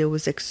Catalina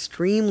was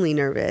extremely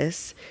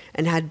nervous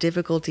and had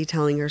difficulty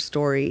telling her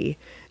story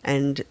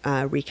and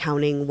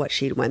recounting what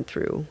she'd went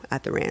through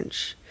at the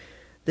ranch.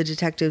 The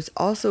detectives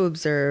also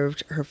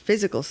observed her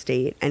physical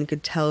state and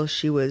could tell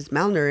she was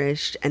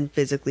malnourished and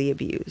physically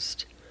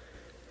abused.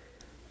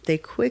 They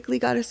quickly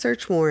got a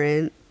search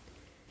warrant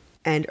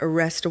and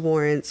arrest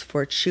warrants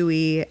for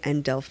Chewy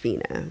and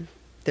Delphina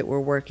that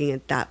were working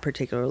at that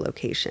particular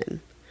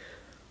location.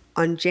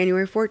 On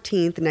January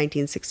 14th,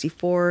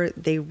 1964,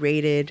 they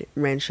raided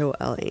Rancho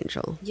El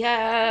Angel.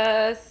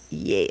 Yes.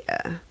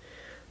 Yeah.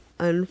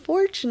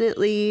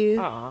 Unfortunately,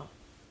 Aw.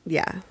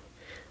 yeah.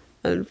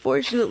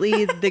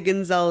 Unfortunately, the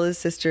Gonzalez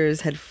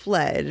sisters had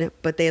fled,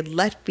 but they had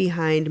left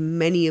behind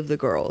many of the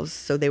girls,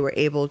 so they were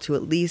able to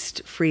at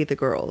least free the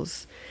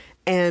girls.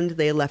 And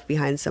they left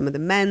behind some of the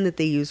men that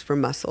they used for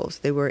muscles.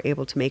 They were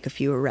able to make a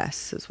few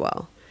arrests as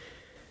well.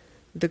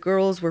 The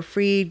girls were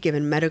freed,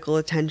 given medical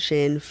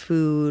attention,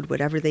 food,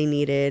 whatever they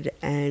needed,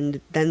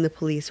 and then the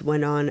police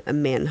went on a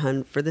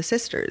manhunt for the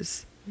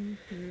sisters.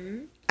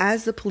 Mm-hmm.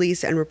 As the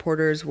police and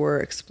reporters were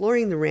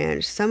exploring the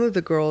ranch, some of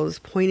the girls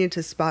pointed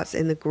to spots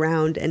in the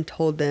ground and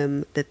told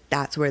them that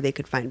that's where they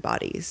could find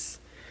bodies.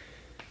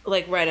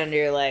 Like right under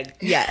your leg.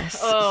 Yes.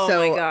 Oh,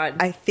 so my God.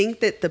 I think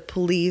that the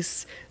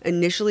police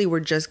initially were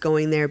just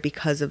going there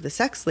because of the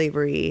sex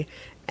slavery.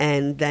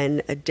 And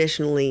then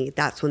additionally,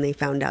 that's when they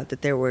found out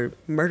that there were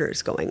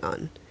murders going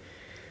on.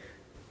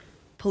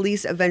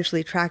 Police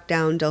eventually tracked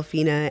down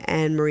Delfina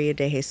and Maria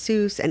de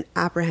Jesus and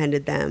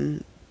apprehended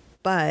them.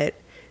 But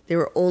they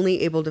were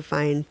only able to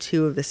find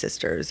 2 of the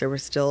sisters. There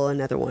was still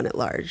another one at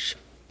large.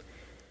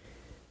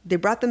 They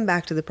brought them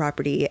back to the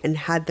property and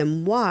had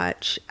them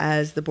watch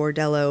as the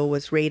bordello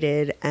was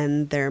raided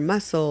and their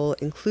muscle,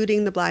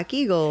 including the Black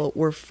Eagle,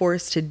 were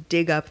forced to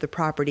dig up the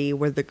property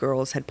where the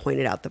girls had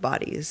pointed out the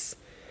bodies.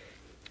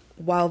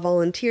 While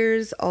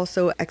volunteers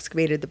also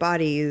excavated the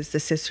bodies, the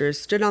sisters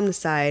stood on the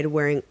side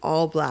wearing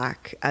all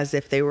black as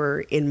if they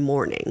were in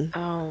mourning.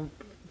 Oh,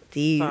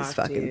 these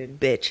fucking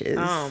bitches.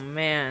 Oh,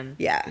 man.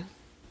 Yeah.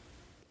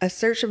 A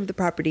search of the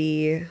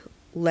property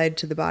led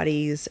to the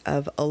bodies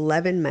of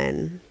 11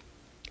 men,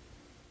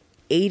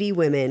 80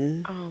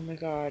 women. Oh, my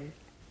God.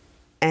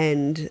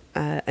 And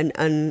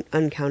an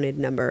uncounted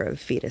number of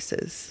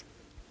fetuses.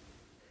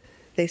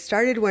 They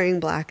started wearing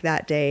black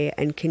that day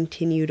and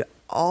continued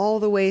all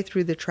the way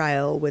through the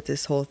trial with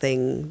this whole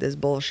thing, this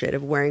bullshit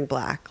of wearing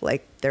black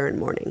like they're in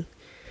mourning.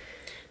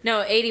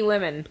 No, 80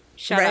 women.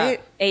 Shut up.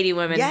 80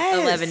 women,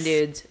 yes. 11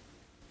 dudes.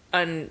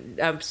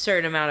 A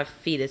certain amount of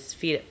fetuses.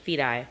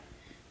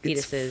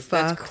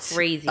 That's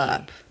crazy.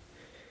 Up.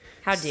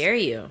 How dare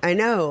you? I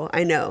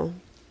know.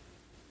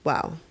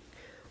 Wow.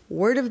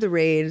 Word of the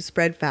raid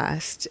spread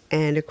fast,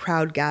 and a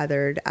crowd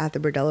gathered at the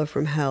Bordello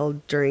From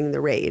Hell during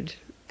the raid.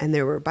 And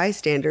there were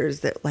bystanders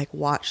that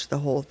watched the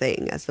whole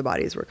thing as the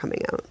bodies were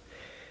coming out.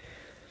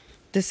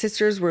 The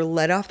sisters were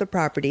led off the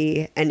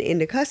property and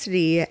into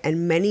custody,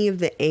 and many of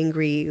the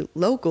angry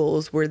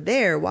locals were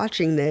there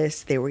watching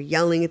this. They were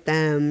yelling at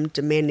them,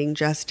 demanding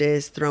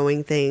justice,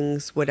 throwing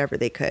things, whatever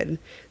they could.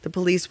 The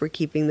police were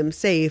keeping them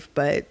safe,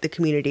 but the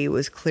community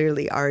was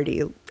clearly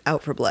already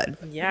out for blood.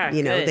 Yeah,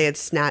 they had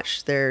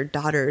snatched their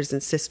daughters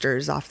and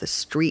sisters off the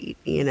street,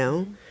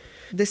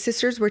 The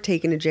sisters were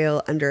taken to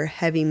jail under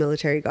heavy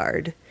military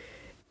guard,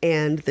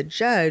 and the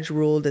judge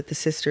ruled that the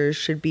sisters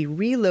should be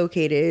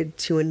relocated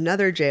to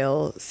another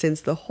jail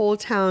since the whole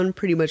town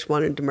pretty much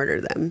wanted to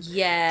murder them.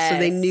 Yes. So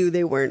they knew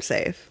they weren't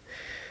safe.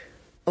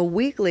 A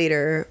week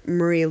later,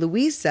 Maria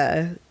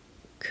Luisa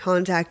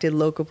contacted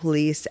local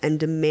police and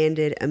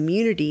demanded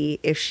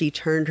immunity if she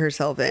turned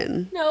herself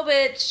in. No,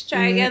 bitch.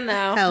 Try again,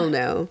 though. Hell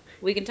no.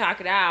 We can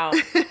talk it out.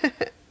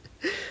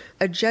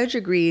 A judge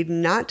agreed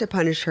not to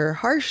punish her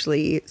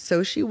harshly,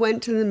 so she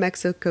went to the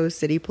Mexico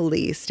City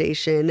police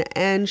station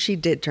and she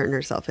did turn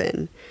herself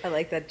in. I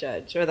like that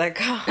judge or that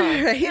cop.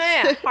 Right?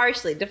 Yeah,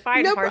 harshly.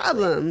 Define no harshly.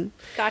 problem.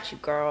 Got you,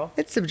 girl.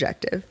 It's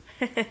subjective.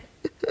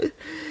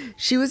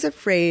 She was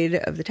afraid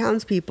of the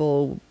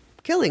townspeople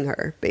killing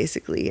her,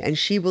 basically, and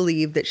she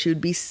believed that she would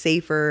be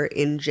safer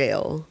in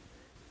jail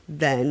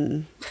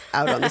than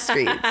out on the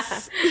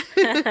streets.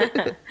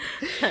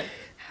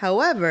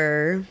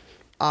 However,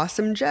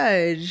 awesome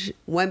judge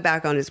went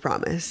back on his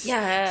promise.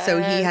 Yeah.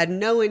 So he had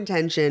no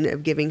intention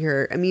of giving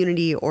her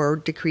immunity or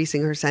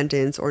decreasing her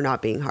sentence or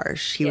not being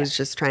harsh. He was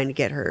just trying to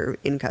get her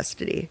in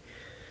custody.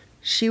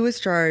 She was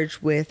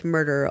charged with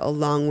murder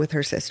along with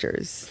her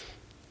sisters.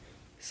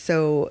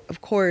 So,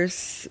 of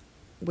course,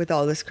 with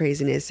all this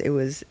craziness, it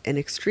was an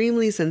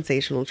extremely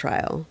sensational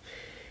trial.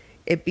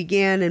 It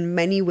began and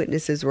many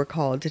witnesses were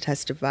called to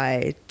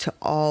testify to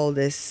all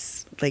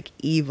this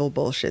evil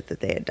bullshit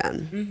that they had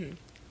done. Mm-hmm.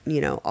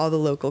 All the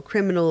local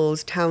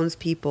criminals,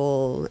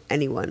 townspeople,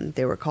 anyone,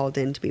 they were called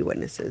in to be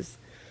witnesses.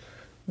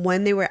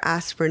 When they were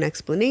asked for an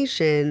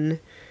explanation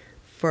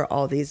for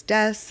all these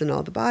deaths and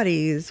all the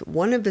bodies,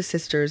 one of the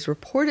sisters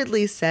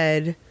reportedly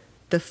said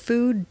the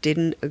food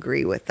didn't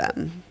agree with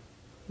them.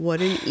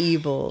 What an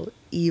evil,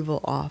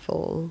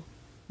 awful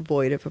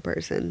void of a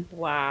person.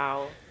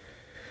 Wow.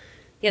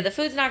 Yeah, the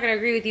food's not going to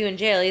agree with you in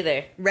jail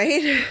either.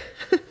 Right?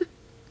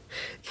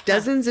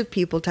 Dozens of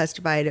people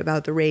testified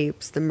about the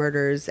rapes, the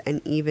murders,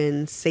 and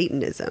even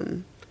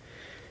Satanism.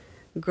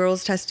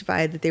 Girls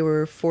testified that they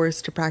were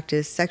forced to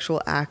practice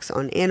sexual acts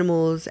on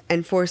animals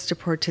and forced to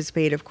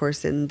participate, of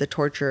course, in the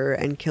torture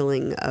and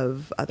killing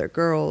of other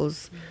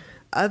girls.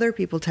 Other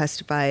people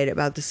testified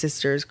about the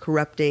sisters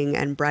corrupting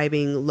and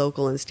bribing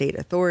local and state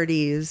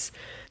authorities.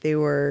 They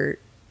were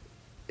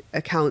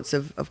accounts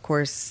of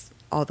course,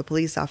 all the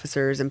police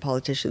officers and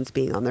politicians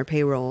being on their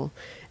payroll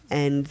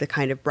and the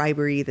kind of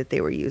bribery that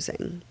they were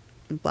using,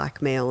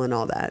 blackmail and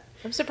all that.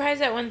 I'm surprised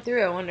that went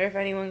through. I wonder if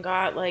anyone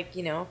got,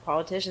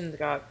 politicians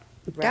got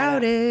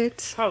Doubt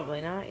it.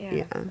 Probably not. Yeah.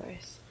 Yeah. Of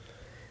course.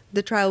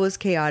 The trial was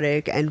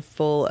chaotic and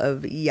full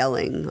of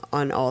yelling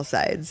on all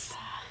sides.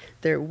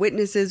 Their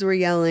witnesses were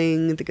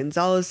yelling. The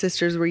Gonzalez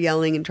sisters were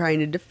yelling and trying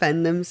to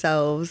defend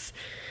themselves.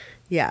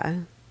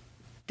 Yeah.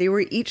 They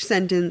were each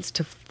sentenced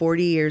to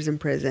 40 years in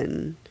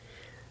prison.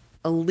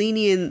 A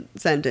lenient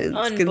sentence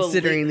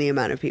considering the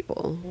amount of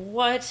people.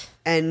 What?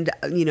 And,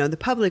 the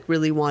public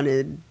really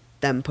wanted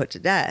them put to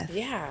death.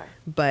 Yeah.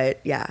 But,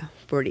 yeah,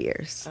 40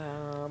 years.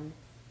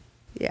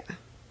 Yeah.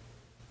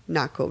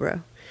 Not cool,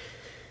 bro.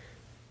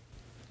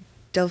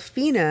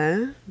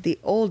 Delfina, the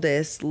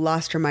oldest,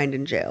 lost her mind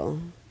in jail.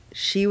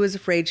 She was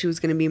afraid she was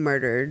going to be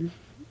murdered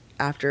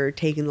after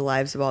taking the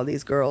lives of all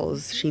these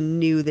girls. She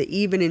knew that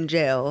even in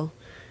jail,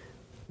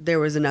 there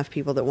was enough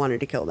people that wanted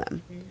to kill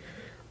them.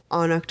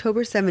 On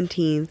October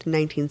 17th,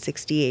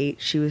 1968,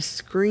 she was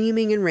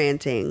screaming and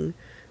ranting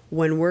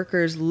when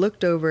workers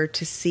looked over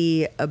to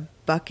see a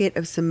bucket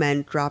of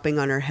cement dropping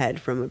on her head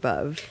from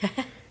above.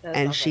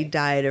 And she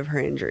died of her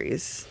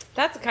injuries.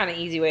 That's a kind of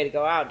easy way to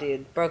go out,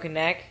 dude. Broken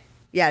neck.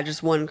 Yeah,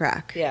 just one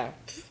crack. Yeah.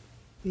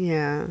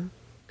 Yeah.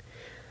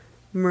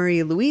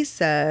 Maria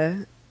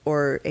Luisa,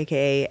 or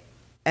AKA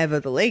Eva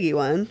the Leggy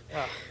One,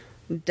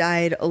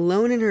 died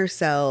alone in her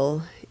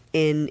cell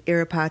in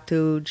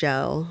Iripato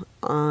jail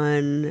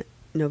on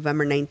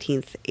November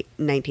 19th,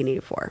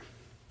 1984.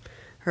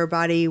 Her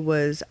body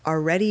was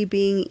already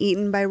being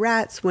eaten by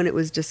rats when it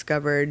was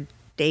discovered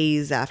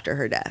days after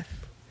her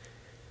death,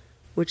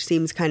 which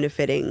seems kind of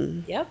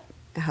fitting. Yep.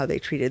 How they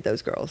treated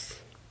those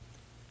girls.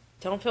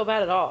 Don't feel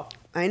bad at all.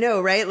 I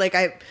know, right? Like,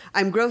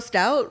 I'm grossed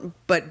out,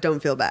 but don't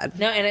feel bad.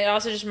 No, and it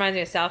also just reminds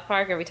me of South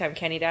Park every time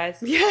Kenny dies.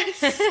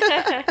 Yes.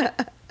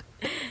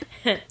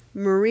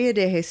 Maria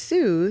de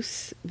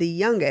Jesus, the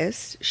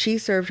youngest, she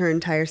served her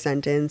entire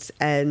sentence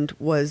and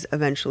was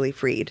eventually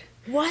freed.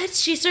 What?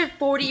 She served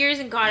 40 years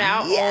and got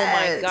out? Yes.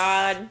 Oh my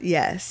God.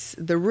 Yes.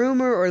 The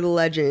rumor or the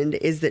legend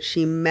is that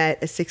she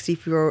met a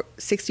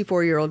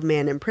 64-year-old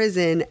man in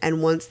prison,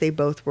 and once they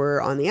both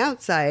were on the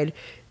outside,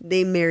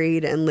 they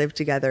married and lived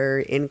together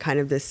in kind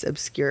of this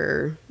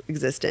obscure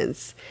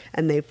existence.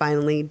 And they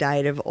finally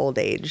died of old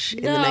age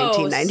in the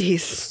 1990s.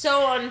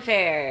 So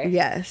unfair.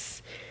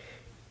 Yes.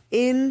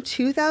 In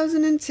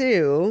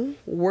 2002,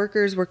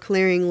 workers were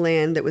clearing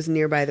land that was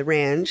nearby the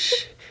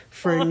ranch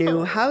for a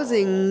new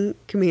housing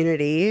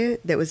community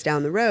that was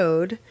down the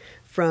road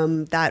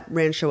from that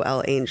Rancho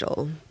El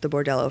Angel, the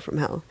Bordello From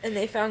Hell. And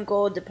they found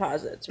gold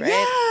deposits, right?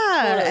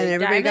 Yeah. Totally. And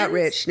everybody got Diamonds?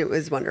 rich, and it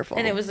was wonderful.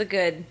 And it was a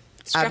good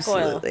struck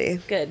Absolutely. oil.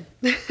 Good.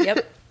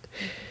 Yep.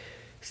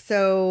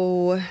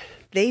 So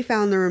they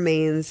found the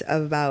remains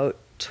of about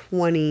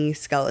 20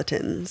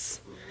 skeletons.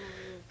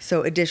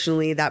 So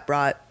additionally, that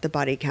brought the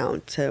body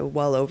count to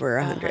well over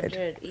 100.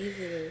 100,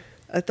 easily.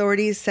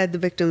 Authorities said the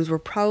victims were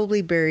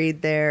probably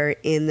buried there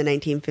in the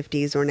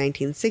 1950s or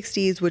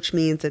 1960s, which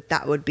means that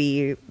that would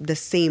be the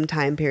same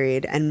time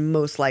period, and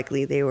most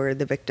likely they were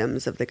the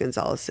victims of the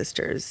Gonzalez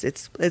sisters.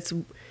 It's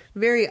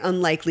very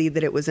unlikely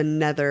that it was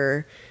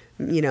another,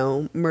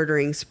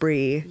 murdering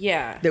spree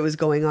that was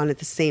going on at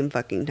the same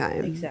fucking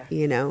time.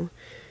 Exactly.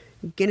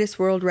 Guinness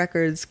World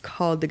Records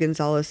called the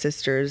Gonzalez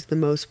sisters the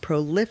most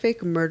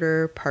prolific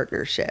murder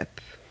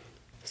partnership.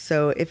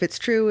 So if it's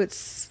true,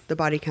 the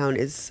body count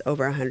is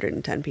over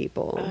 110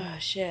 people. Oh,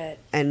 shit.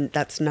 And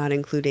that's not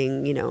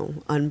including,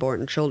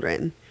 unborn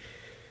children.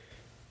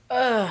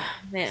 Oh,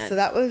 man. So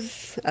that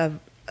was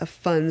a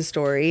fun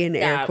story in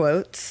air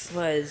quotes.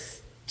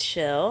 Was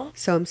chill.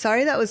 So I'm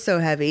sorry that was so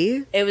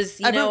heavy. It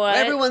was, you know what?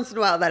 Every once in a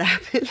while that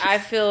happens.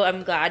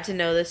 I'm glad to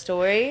know this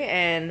story,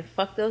 and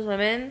fuck those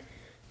women.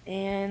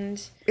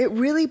 And it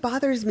really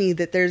bothers me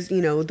that there's,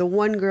 the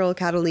one girl,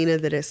 Catalina,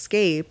 that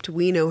escaped.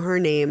 We know her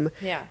name.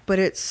 Yeah. But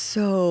it's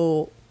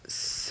so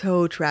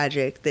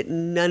tragic that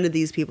none of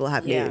these people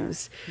have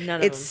names.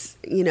 None of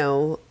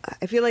them.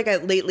 I feel like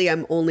lately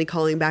I'm only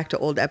calling back to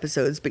old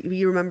episodes. But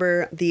you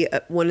remember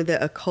one of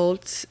the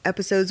occult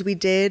episodes we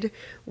did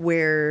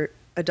where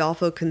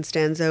Adolfo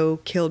Constanzo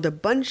killed a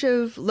bunch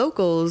of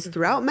locals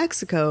throughout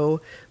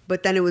Mexico,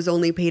 but then it was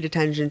only paid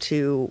attention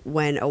to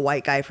when a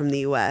white guy from the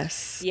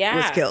U.S.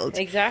 was killed.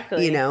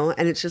 Exactly.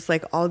 And it's just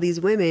like all these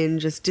women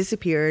just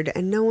disappeared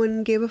and no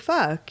one gave a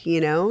fuck,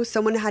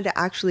 Someone had to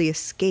actually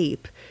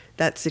escape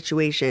that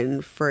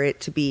situation for it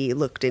to be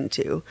looked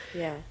into.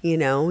 Yeah.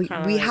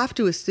 We have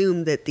to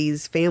assume that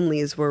these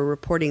families were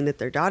reporting that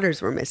their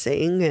daughters were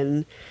missing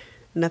and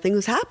nothing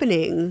was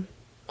happening.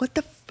 What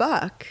the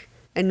fuck?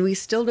 And we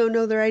still don't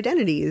know their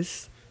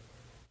identities.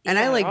 And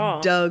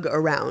I dug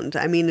around.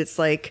 I mean, it's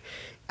like,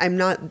 I'm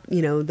not,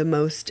 the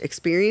most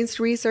experienced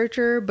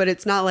researcher, but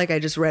it's not like I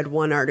just read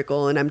one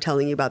article and I'm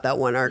telling you about that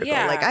one article.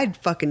 Yeah. Like I'd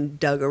fucking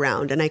dug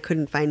around and I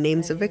couldn't find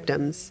names of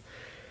victims.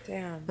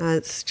 Damn.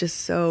 It's just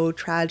so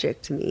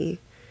tragic to me.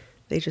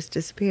 They just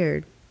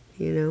disappeared,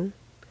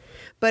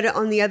 But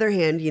on the other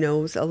hand,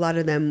 a lot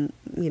of them,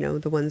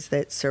 the ones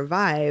that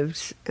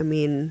survived, I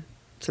mean,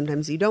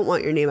 sometimes you don't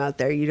want your name out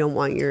there. You don't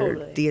want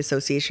the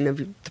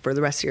association for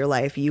the rest of your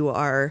life. You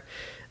are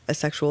a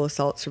sexual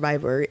assault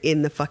survivor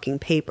in the fucking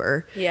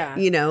paper. Yeah.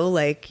 You know,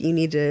 like you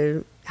need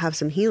to have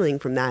some healing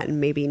from that,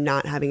 and maybe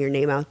not having your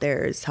name out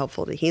there is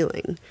helpful to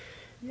healing.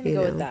 I'm going to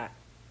go with that.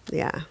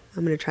 Yeah,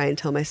 I'm going to try and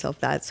tell myself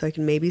that so I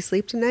can maybe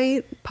sleep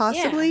tonight,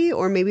 possibly,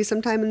 or maybe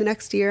sometime in the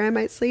next year I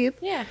might sleep.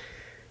 Yeah.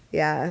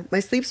 Yeah, my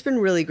sleep's been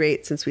really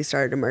great since we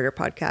started a murder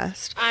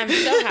podcast. I'm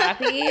so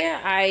happy.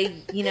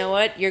 You know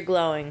what? You're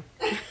glowing.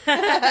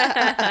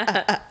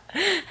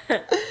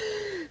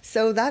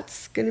 So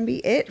that's going to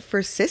be it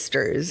for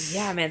Sisters.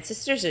 Yeah, man,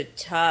 Sisters are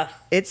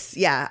tough.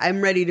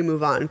 I'm ready to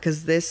move on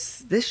because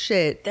this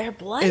shit. They're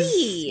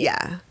bloody.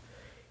 Yeah.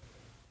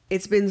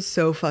 It's been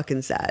so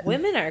fucking sad.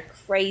 Women are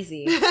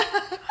crazy.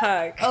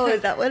 Fuck. Oh,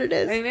 is that what it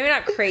is? I mean, maybe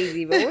not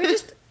crazy, but we're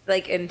just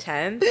like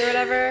intense or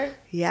whatever.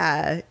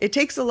 Yeah, it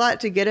takes a lot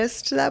to get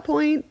us to that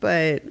point,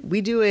 but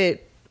we do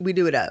it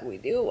up. We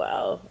do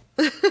well.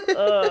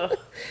 Ugh.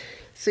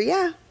 So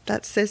yeah,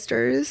 that's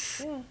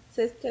Sisters. Yeah.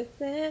 Sister.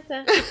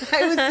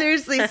 I was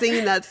seriously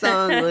singing that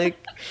song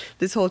like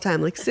this whole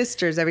time, like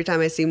Sisters. Every time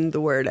I sing the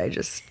word, I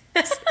just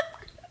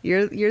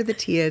you're the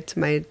Tia to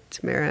my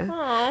Tamara.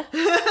 Aw.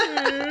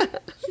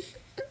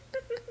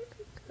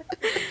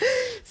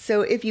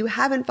 So if you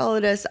haven't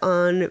followed us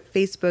on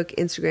Facebook,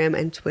 Instagram,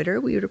 and Twitter,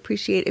 we would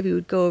appreciate if you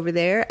would go over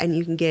there and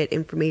you can get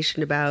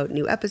information about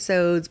new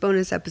episodes,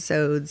 bonus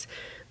episodes,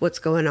 what's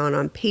going on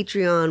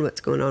Patreon,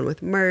 what's going on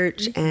with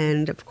merch,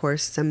 and of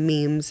course some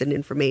memes and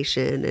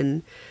information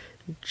and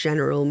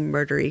general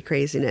murdery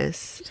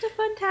craziness. Just a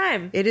fun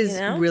time. It is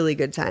really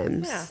good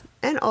times. Yeah.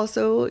 And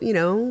also,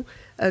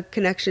 a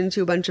connection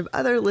to a bunch of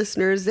other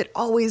listeners that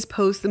always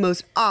post the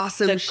most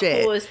awesome shit.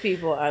 The coolest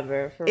people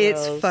ever.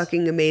 It's reals.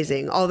 fucking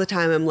amazing. All the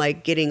time I'm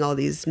like getting all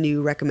these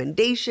new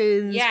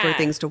recommendations for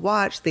things to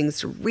watch, things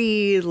to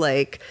read,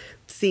 like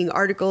seeing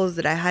articles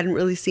that I hadn't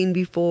really seen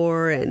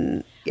before,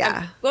 and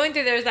yeah. Going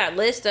through, there's that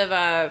list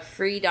of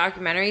free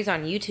documentaries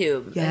on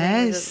YouTube.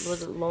 Yes.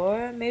 Was it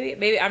Laura?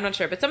 Maybe I'm not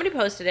sure, but somebody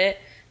posted it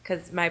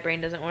because my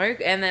brain doesn't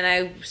work, and then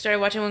I started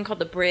watching one called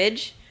The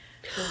Bridge.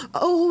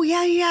 Oh yeah,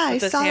 I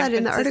saw that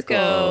in the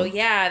article.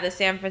 Yeah, the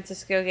San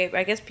Francisco gate.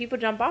 I guess people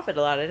jump off it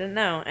a lot. I didn't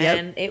know,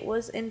 and it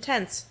was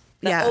intense.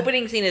 The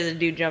opening scene is a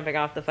dude jumping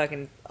off the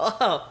fucking.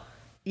 Oh,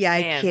 yeah,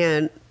 man. I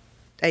can't.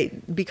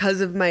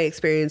 Because of my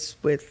experience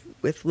with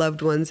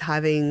loved ones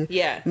having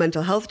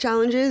mental health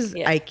challenges,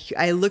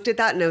 I looked at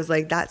that and I was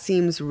like, that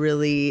seems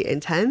really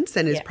intense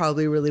and is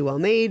probably really well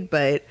made,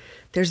 but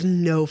there's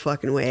no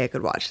fucking way I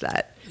could watch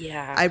that.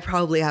 Yeah. I'd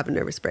probably have a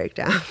nervous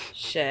breakdown.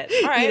 Shit.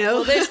 All right.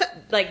 Well, there's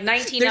like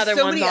 19 other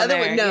so ones many on other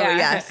there.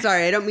 No,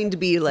 sorry. I don't mean to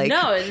be like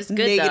it's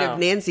good, negative though.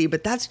 Nancy,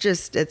 but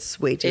it's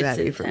way too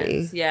heavy intense. for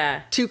me.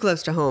 Yeah. Too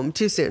close to home.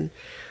 Too soon.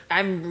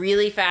 I'm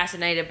really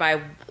fascinated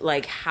by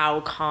like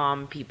how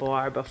calm people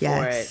are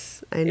before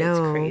it. I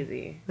know. It's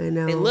crazy. I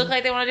know. They look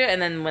like they want to do it,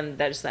 and then when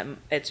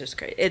it's just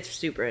crazy. It's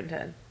super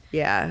intense.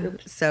 Yeah.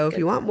 So if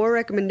you want more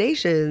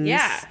recommendations,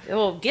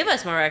 well, give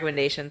us more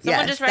recommendations.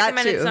 Someone just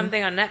recommended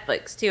something on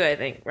Netflix too, I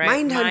think, right?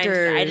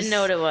 Mindhunters. I didn't know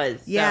what it was.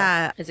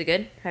 Yeah. So. Is it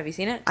good? Have you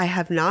seen it? I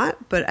have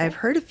not, but I've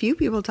heard a few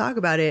people talk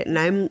about it, and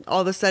I'm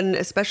all of a sudden,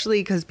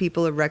 especially because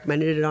people have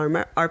recommended it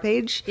on our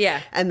page.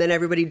 Yeah. And then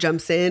everybody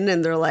jumps in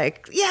and they're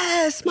like,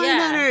 yes,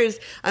 Mindhunters.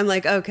 I'm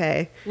like,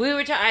 okay.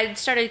 I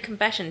started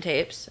Confession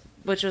Tapes,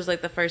 which was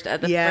like the first one I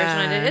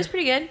did. It's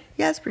pretty good.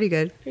 Yeah, it's pretty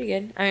good. Pretty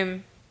good. I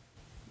mean,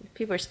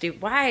 people are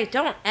stupid. Why?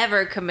 Don't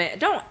ever commit.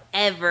 Don't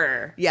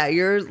ever. Yeah,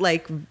 you're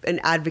like an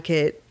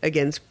advocate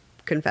against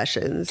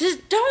confessions.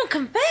 Just don't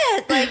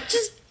confess. Like,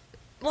 just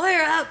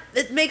lawyer up.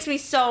 It makes me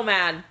so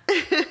mad.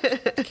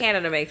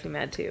 Canada makes me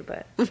mad too,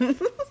 but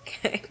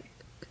okay.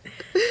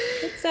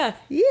 Good stuff.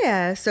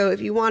 Yeah, so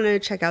if you want to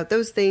check out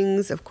those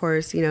things, of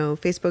course,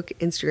 Facebook,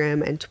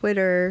 Instagram, and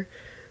Twitter.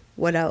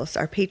 What else?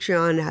 Our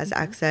Patreon has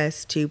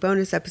access to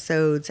bonus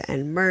episodes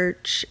and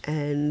merch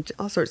and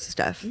all sorts of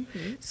stuff.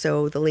 Mm-hmm.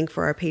 So the link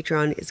for our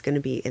Patreon is going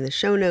to be in the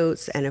show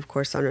notes and, of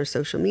course, on our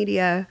social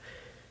media.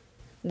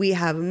 We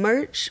have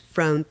merch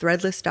from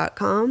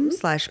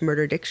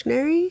threadless.com/murder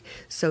dictionary.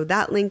 So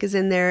that link is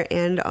in there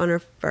and on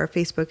our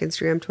Facebook,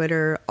 Instagram,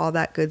 Twitter, all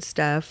that good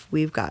stuff.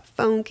 We've got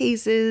phone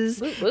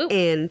cases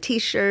and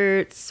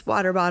t-shirts,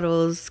 water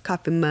bottles,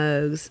 coffee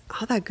mugs,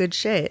 all that good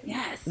shit.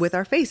 Yes. With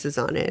our faces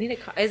on it.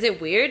 Is it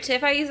weird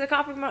if I use a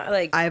coffee mug?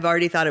 Like, I've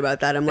already thought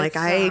about that. I'm like,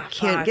 I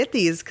can't get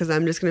these because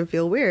I'm just going to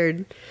feel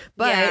weird.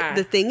 But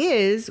the thing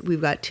is, we've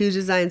got 2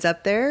 designs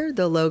up there,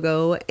 the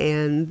logo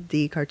and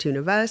the cartoon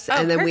of us.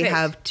 And then we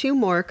have 2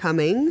 more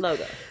coming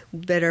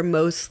that are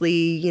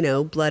mostly,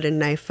 blood and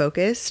knife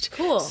focused.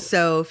 Cool.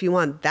 So if you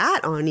want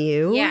that on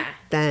you,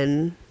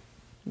 then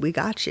we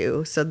got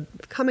you. So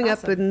coming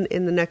up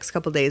in the next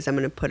couple days, I'm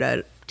going to put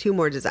out 2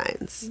 more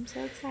designs. I'm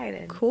so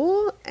excited.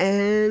 Cool.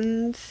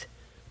 And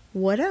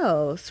what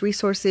else?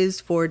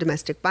 Resources for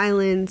domestic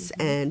violence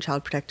and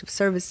child protective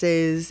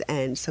services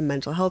and some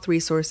mental health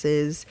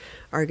resources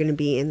are going to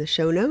be in the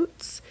show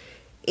notes.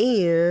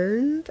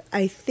 And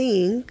I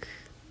think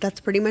that's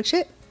pretty much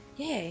it.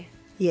 Yay.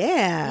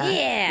 Yeah.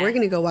 Yeah. We're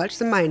going to go watch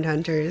some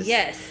Mindhunters.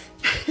 Yes.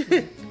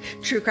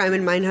 True crime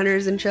and mine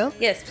hunters and chill?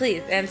 Yes,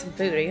 please. And some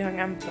food. Are you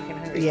hungry? I'm fucking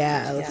hungry.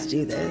 Yeah, let's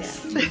do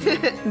this.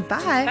 Yeah.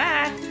 Bye.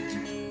 Bye.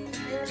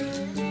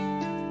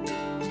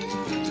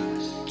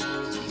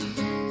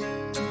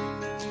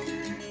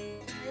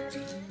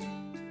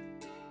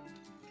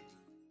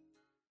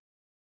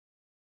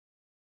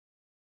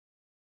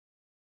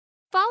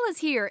 Fall is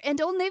here, and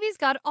Old Navy's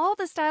got all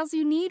the styles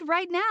you need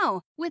right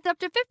now, with up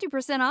to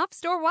 50% off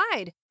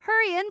store-wide.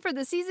 Hurry in for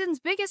the season's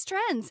biggest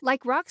trends,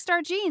 like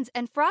Rockstar jeans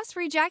and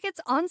frost-free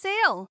jackets on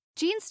sale.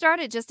 Jeans start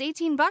at just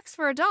 $18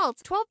 for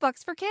adults,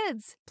 $12 for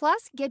kids.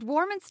 Plus, get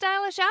warm and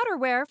stylish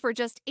outerwear for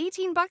just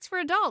 $18 for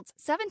adults,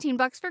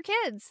 $17 for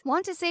kids.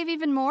 Want to save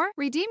even more?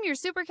 Redeem your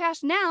Super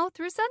Cash now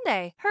through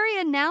Sunday. Hurry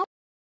in now.